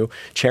to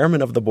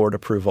chairman of the board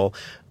approval,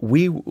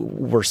 we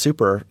were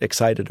super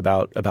excited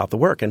about the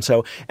work. And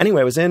so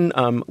anyway, I was in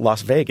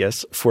Las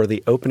Vegas for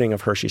the opening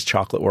of Hershey's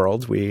Chocolate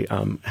World. We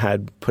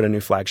had put a new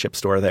flagship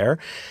store there.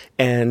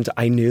 And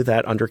I knew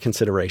that Under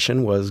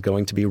Consideration was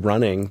going to be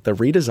running the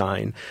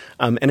redesign.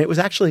 And it was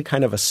actually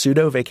kind of a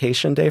pseudo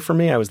vacation day for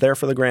me. I was there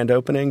for the grand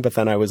opening, but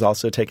then I was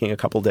also taking a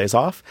couple days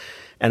off.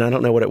 And I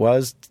don't know what it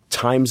was,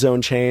 time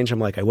zone change.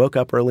 I woke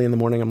up early in the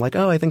morning. I'm like,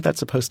 oh, I think that's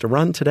supposed to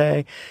run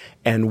today.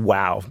 And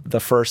wow, the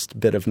first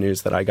bit of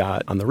news that I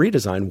got on the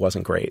redesign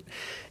wasn't great.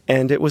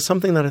 And it was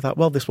something that I thought,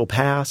 well, this will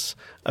pass.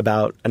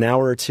 About an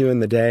hour or two in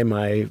the day,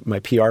 my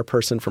PR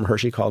person from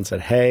Hershey called and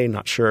said, "Hey,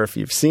 not sure if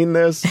you've seen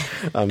this."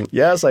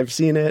 Yes, I've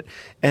seen it.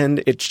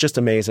 And it's just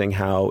amazing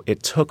how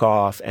it took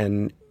off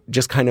and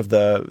just kind of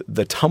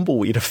the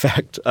tumbleweed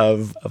effect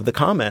of the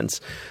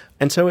comments.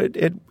 And so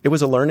it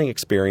was a learning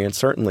experience,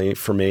 certainly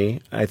for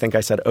me. I think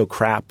I said, "Oh,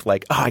 crap,"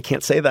 I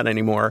can't say that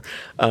anymore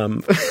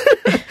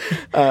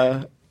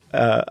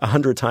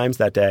 100 times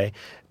that day.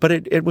 But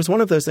it was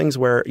one of those things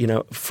where,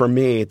 for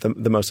me,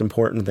 the most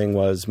important thing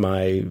was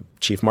my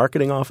chief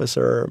marketing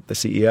officer, the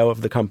CEO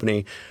of the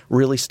company,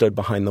 really stood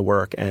behind the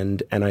work.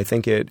 And I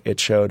think it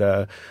showed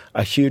a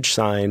huge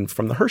sign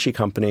from the Hershey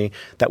Company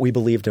that we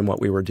believed in what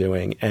we were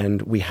doing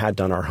and we had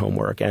done our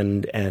homework.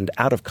 And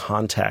out of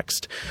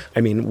context,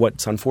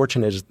 what's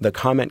unfortunate is the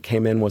comment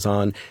came in was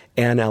on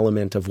an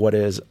element of what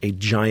is a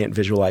giant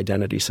visual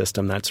identity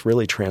system that's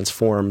really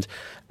transformed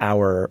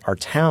our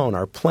town,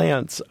 our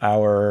plants,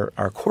 our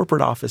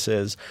corporate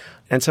offices.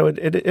 And so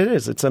it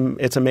is. It's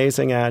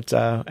amazing at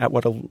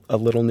what a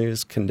little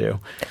news can do.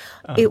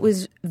 It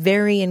was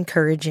very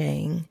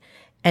encouraging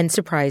and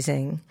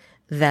surprising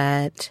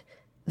that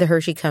the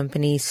Hershey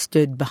Company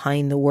stood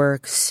behind the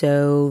work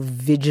so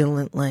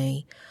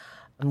vigilantly.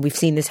 We've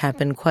seen this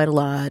happen quite a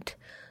lot,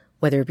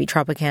 whether it be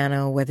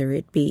Tropicana, whether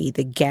it be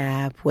the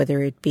Gap,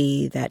 whether it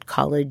be that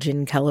college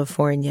in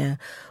California,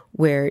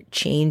 where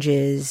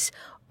changes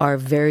are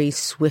very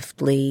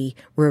swiftly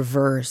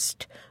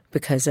reversed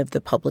because of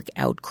the public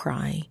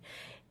outcry.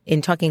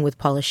 In talking with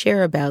Paula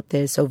Scher about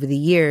this over the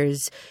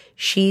years,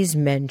 she's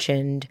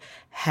mentioned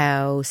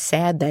how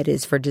sad that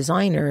is for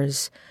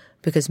designers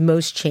because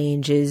most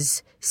change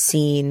is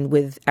seen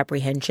with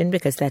apprehension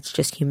because that's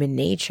just human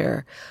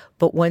nature.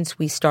 But once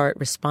we start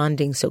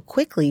responding so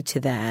quickly to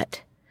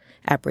that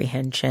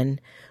apprehension,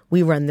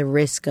 we run the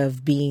risk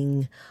of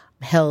being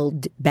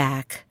held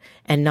back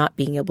and not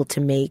being able to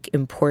make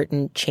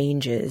important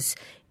changes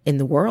in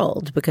the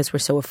world because we're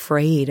so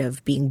afraid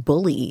of being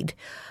bullied.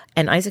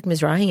 And Isaac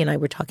Mizrahi and I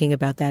were talking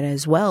about that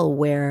as well,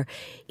 where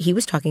he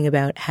was talking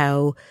about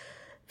how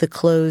the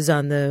clothes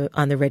on the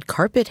red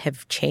carpet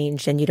have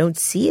changed and you don't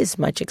see as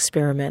much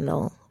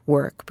experimental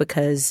work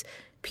because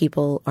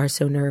people are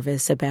so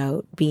nervous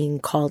about being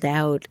called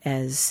out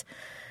as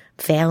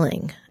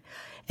failing.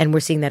 And we're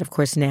seeing that, of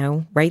course,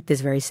 now, right this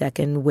very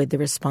second, with the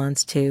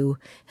response to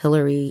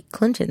Hillary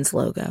Clinton's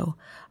logo,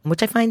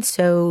 which I find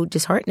so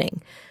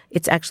disheartening.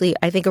 It's actually,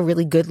 I think, a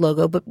really good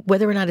logo, but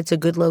whether or not it's a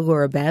good logo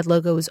or a bad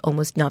logo is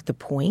almost not the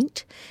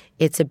point.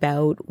 It's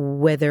about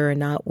whether or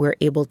not we're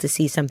able to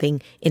see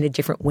something in a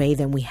different way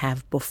than we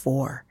have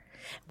before.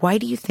 Why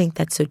do you think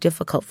that's so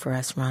difficult for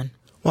us, Ron?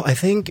 Well, I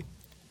think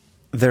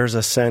there's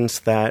a sense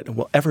that,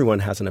 well, everyone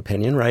has an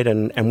opinion, right?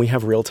 And we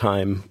have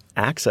real-time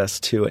access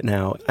to it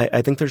now.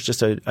 I think there's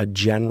just a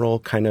general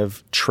kind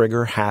of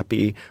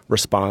trigger-happy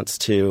response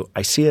to,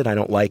 I see it, I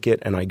don't like it,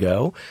 and I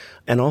go.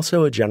 And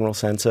also a general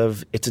sense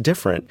of it's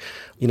different.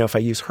 You know, if I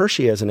use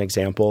Hershey as an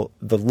example,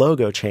 the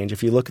logo change,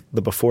 if you look at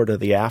the before to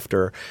the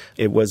after,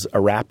 it was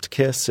a wrapped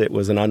kiss, it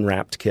was an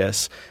unwrapped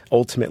kiss.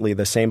 Ultimately,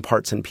 the same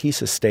parts and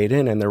pieces stayed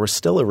in, and there was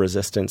still a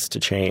resistance to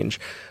change.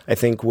 I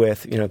think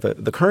with, you know,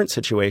 the current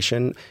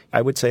situation,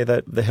 I would say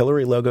that the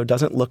Hillary logo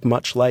doesn't look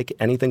much like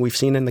anything we've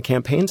seen in the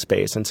campaign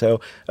space. And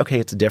so, okay,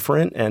 it's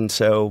different, and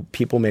so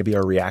people maybe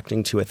are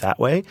reacting to it that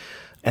way.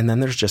 And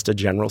then there's just a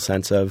general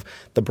sense of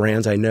the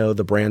brands I know,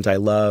 the brands I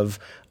love.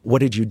 What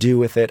did you do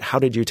with it? How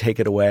did you take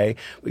it away?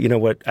 You know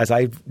what? As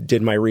I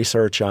did my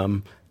research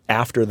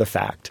after the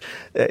fact,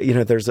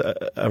 there's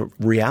a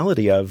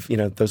reality of,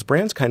 those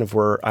brands kind of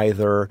were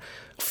either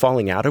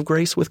falling out of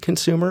grace with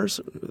consumers.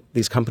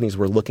 These companies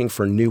were looking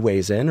for new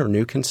ways in or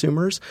new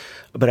consumers.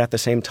 But at the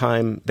same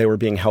time, they were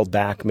being held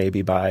back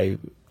maybe by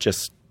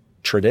just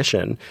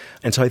tradition.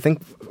 And so I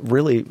think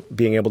really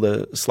being able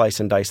to slice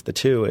and dice the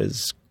two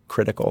is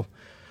critical.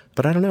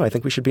 But I don't know. I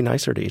think we should be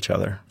nicer to each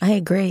other. I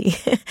agree.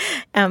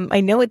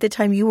 I know at the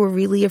time you were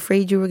really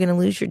afraid you were going to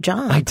lose your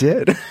job. I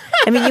did.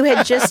 I mean, you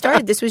had just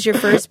started. This was your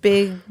first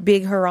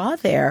big hurrah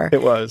there.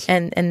 It was.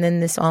 And then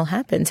this all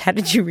happens. How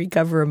did you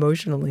recover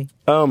emotionally?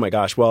 Oh, my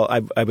gosh. Well,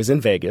 I was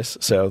in Vegas,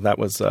 so that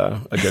was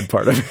a good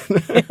part of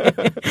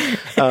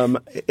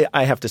it.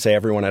 I have to say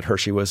everyone at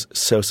Hershey was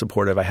so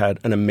supportive. I had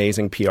an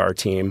amazing PR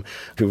team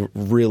who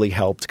really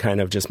helped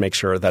kind of just make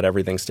sure that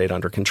everything stayed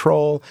under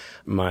control.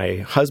 My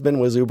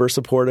husband was uber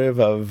supportive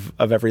of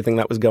everything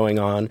that was going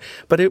on.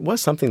 But it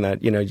was something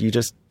that, you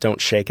just don't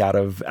shake out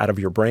of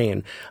your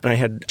brain. And I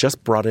had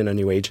just brought in a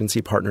new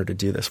agency partner to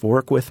do this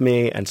work with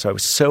me. And so I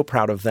was so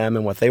proud of them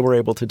and what they were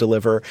able to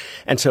deliver.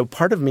 And so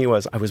part of me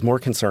was I was more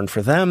concerned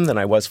for them than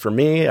I was for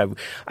me.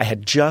 I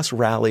had just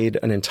rallied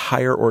an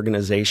entire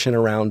organization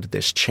around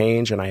this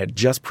change, and I had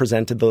just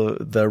presented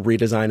the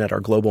redesign at our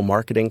global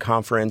marketing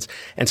conference.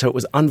 And so it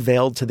was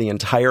unveiled to the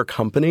entire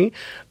company.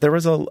 There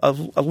was a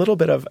little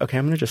bit of, okay,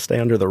 I'm going to just stay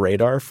under the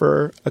radar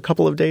for a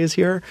couple of days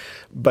here.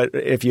 But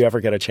if you ever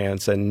get a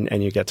chance and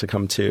you get to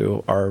come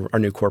to our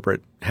new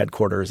corporate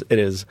headquarters, it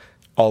is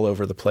all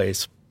over the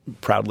place,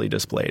 proudly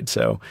displayed.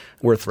 So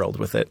we're thrilled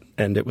with it.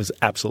 And it was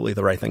absolutely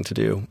the right thing to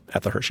do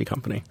at the Hershey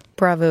Company.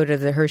 Bravo to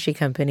the Hershey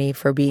Company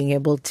for being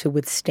able to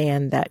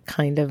withstand that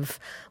kind of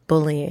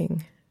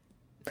bullying.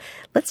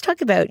 Let's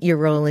talk about your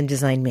role in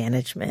design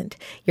management.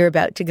 You're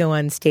about to go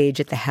on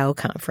stage at the How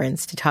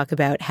Conference to talk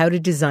about how to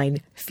design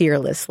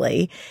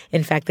fearlessly.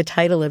 In fact, the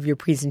title of your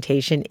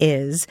presentation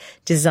is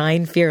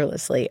Design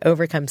Fearlessly,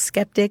 Overcome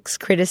Skeptics,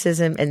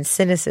 Criticism, and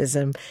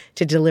Cynicism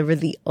to Deliver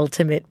the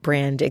Ultimate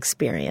Brand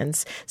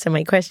Experience. So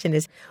my question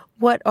is,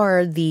 what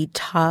are the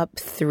top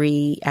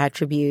 3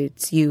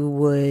 attributes you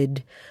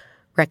would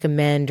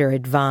recommend or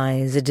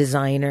advise a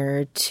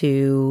designer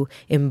to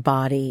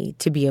embody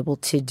to be able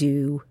to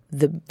do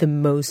the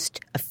most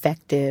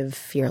effective,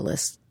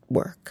 fearless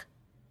work?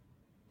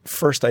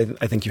 First, I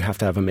think you have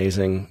to have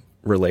amazing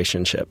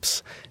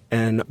relationships.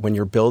 And when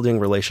you're building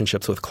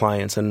relationships with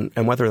clients, and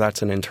whether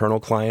that's an internal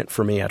client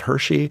for me at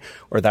Hershey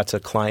or that's a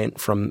client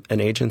from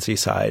an agency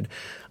side,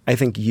 I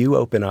think you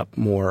open up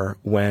more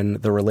when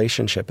the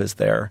relationship is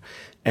there.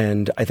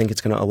 And I think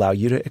it's going to allow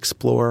you to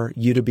explore,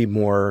 you to be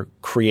more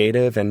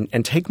creative and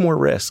take more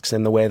risks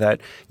in the way that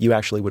you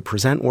actually would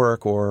present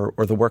work or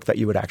the work that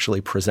you would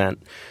actually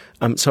present.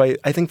 So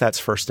I think that's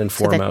first and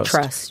foremost.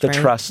 Trust, the right?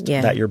 trust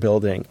that you're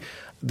building.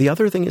 The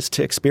other thing is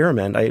to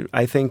experiment.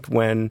 I think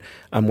when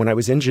I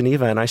was in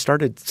Geneva and I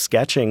started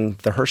sketching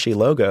the Hershey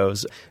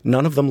logos,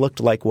 none of them looked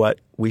like what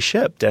we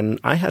shipped.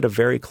 And I had a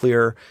very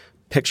clear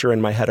picture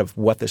in my head of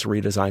what this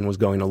redesign was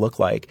going to look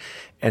like,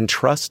 and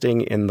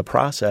trusting in the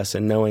process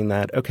and knowing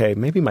that, okay,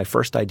 maybe my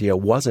first idea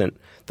wasn't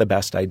the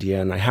best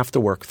idea and I have to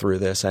work through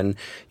this, and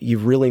you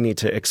really need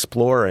to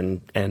explore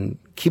and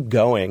keep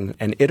going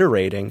and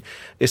iterating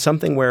is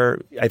something where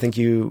I think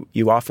you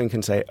often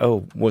can say,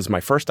 oh, was my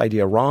first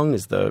idea wrong?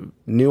 Is the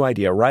new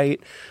idea right?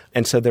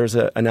 And so there's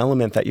an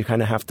element that you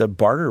kind of have to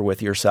barter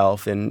with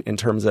yourself in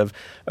terms of,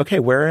 okay,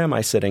 where am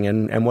I sitting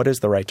and what is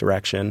the right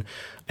direction?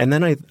 And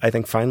then I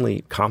think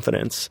finally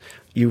confidence.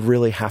 You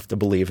really have to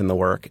believe in the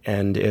work.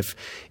 And if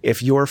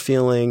you're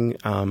feeling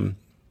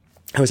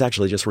I was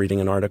actually just reading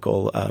an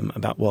article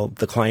about, well,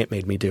 the client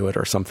made me do it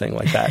or something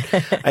like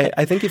that.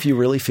 I think if you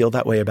really feel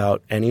that way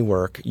about any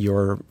work,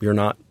 you're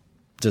not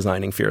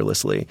designing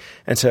fearlessly.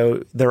 And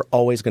so there are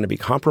always going to be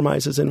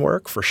compromises in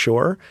work, for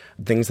sure,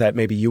 things that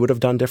maybe you would have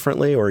done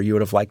differently or you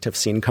would have liked to have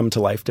seen come to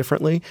life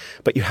differently,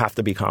 but you have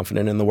to be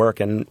confident in the work.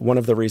 And one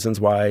of the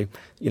reasons why,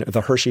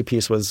 the Hershey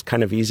piece was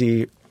kind of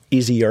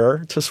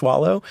easier to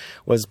swallow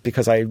was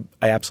because I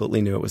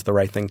absolutely knew it was the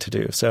right thing to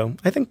do. So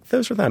I think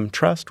those are them: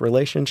 trust,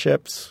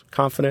 relationships,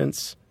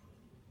 confidence,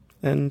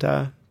 and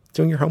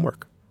doing your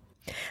homework.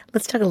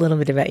 Let's talk a little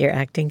bit about your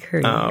acting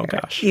career. Oh,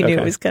 gosh. You knew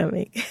it was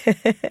coming.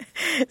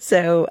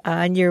 So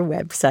on your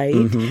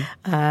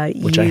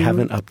website, which I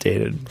haven't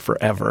updated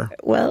forever.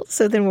 Well,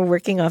 so then we're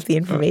working off the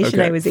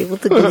information I was able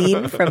to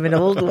glean from an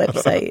old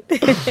website.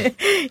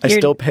 I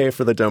still pay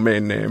for the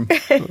domain name.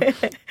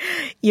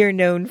 You're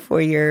known for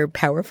your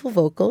powerful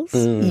vocals,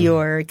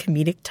 your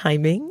comedic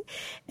timing,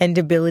 and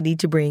ability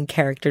to bring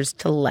characters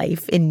to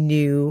life in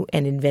new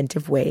and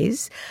inventive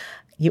ways.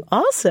 You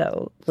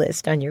also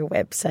list on your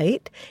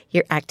website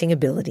your acting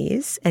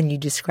abilities, and you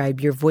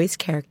describe your voice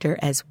character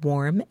as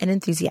warm and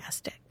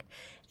enthusiastic.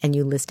 And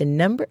you list a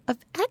number of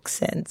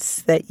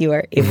accents that you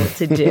are able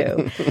to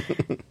do.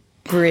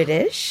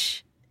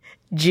 British,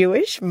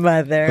 Jewish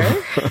mother,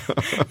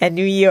 and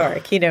New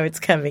York. It's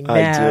coming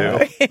now.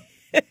 I do.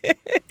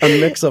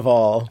 A mix of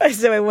all.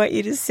 So I want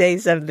you to say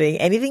something,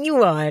 anything you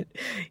want,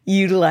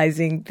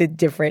 utilizing the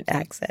different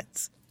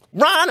accents.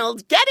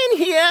 Ronald, get in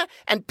here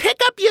and pick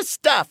up your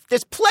stuff.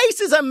 This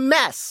place is a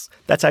mess.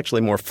 That's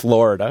actually more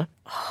Florida.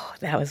 Oh,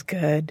 that was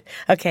good.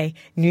 Okay,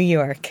 New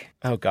York.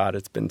 Oh, God,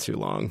 it's been too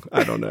long.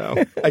 I don't know.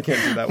 I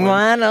can't do that one.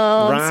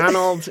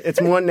 Ronald.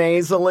 It's more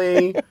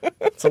nasally.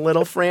 It's a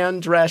little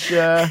Fran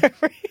Drescher.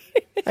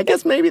 I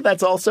guess maybe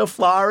that's also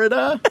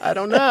Florida. I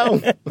don't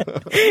know.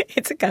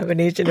 It's a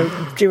combination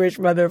of Jewish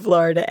mother,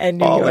 Florida, and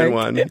New York.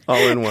 All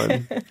in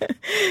one.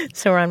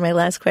 So, Ron, my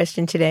last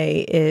question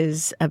today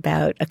is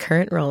about a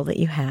current role that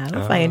you have.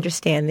 I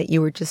understand that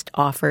you were just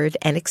offered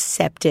and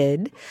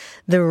accepted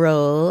the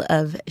role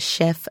of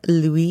Chef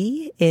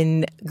Louis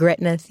in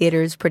Gretna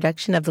Theater's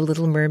production of The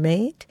Little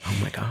Mermaid. Oh,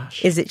 my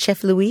gosh. Is it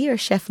Chef Louis or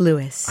Chef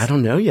Louis? I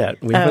don't know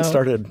yet. We haven't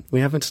started.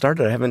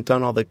 I haven't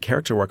done all the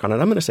character work on it.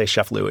 I'm going to say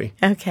Chef Louis.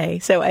 Okay.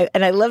 So,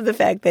 I love the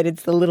fact that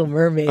it's The Little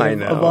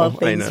Mermaid of all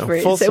things. I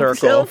know. Full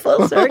circle.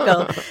 Full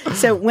circle.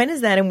 So when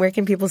is that, and where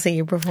can people see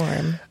you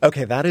perform?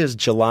 Okay, that is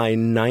July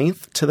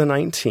 9th to the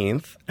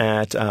 19th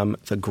at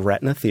the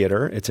Gretna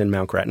Theater. It's in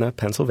Mount Gretna,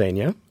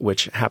 Pennsylvania,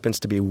 which happens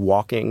to be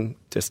walking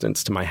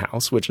distance to my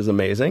house, which is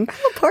amazing.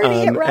 Oh, party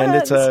it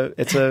runs. And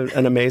it's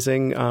an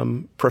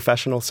amazing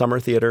professional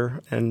summer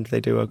theater, and they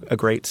do a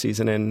great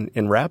season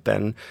in rep,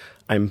 and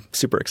I'm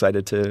super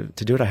excited to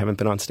do it. I haven't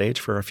been on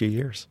stage for a few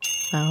years.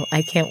 Oh,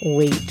 I can't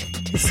wait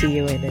to see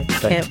you in it.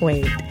 Can't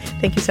wait.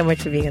 Thank you so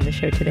much for being on the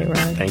show today,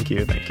 Ron. Thank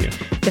you.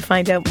 To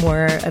find out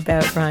more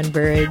about Ron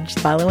Burrage,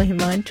 follow him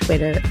on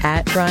Twitter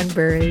at Ron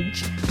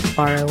Burrage,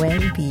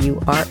 RONBURRAGE.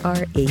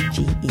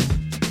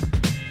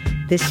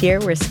 This year,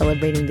 we're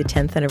celebrating the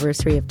 10th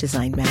anniversary of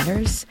Design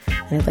Matters,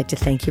 and I'd like to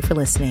thank you for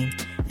listening.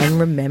 And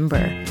remember,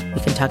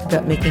 we can talk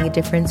about making a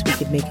difference, we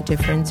could make a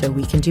difference, or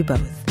we can do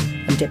both.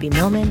 I'm Debbie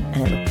Millman,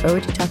 and I look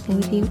forward to talking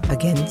with you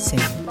again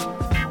soon.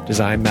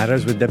 Design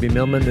Matters with Debbie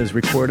Millman is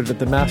recorded at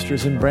the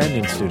Masters in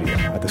Branding Studio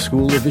at the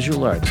School of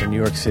Visual Arts in New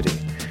York City.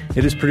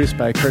 It is produced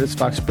by Curtis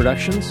Fox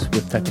Productions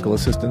with technical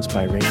assistance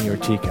by Rainey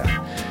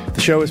Ortica.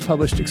 The show is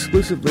published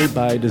exclusively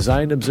by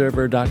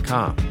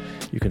DesignObserver.com.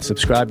 You can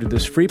subscribe to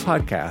this free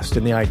podcast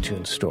in the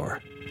iTunes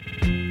Store.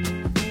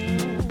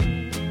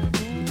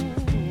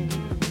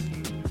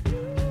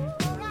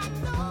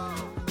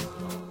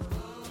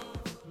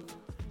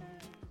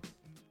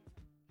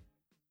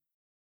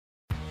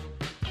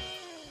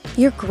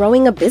 You're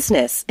growing a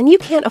business, and you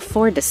can't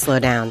afford to slow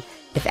down.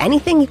 If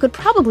anything, you could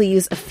probably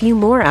use a few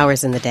more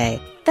hours in the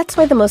day. That's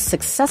why the most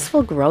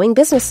successful growing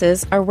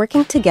businesses are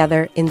working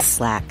together in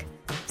Slack.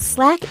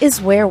 Slack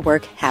is where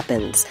work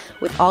happens,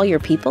 with all your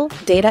people,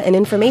 data, and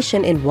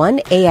information in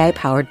one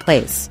AI-powered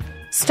place.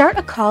 Start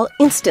a call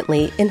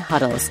instantly in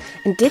huddles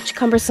and ditch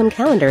cumbersome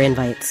calendar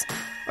invites.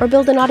 Or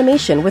build an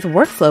automation with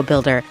Workflow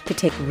Builder to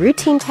take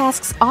routine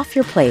tasks off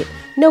your plate,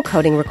 no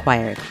coding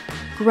required.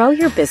 Grow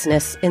your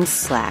business in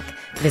Slack.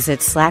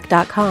 Visit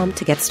slack.com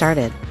to get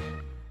started.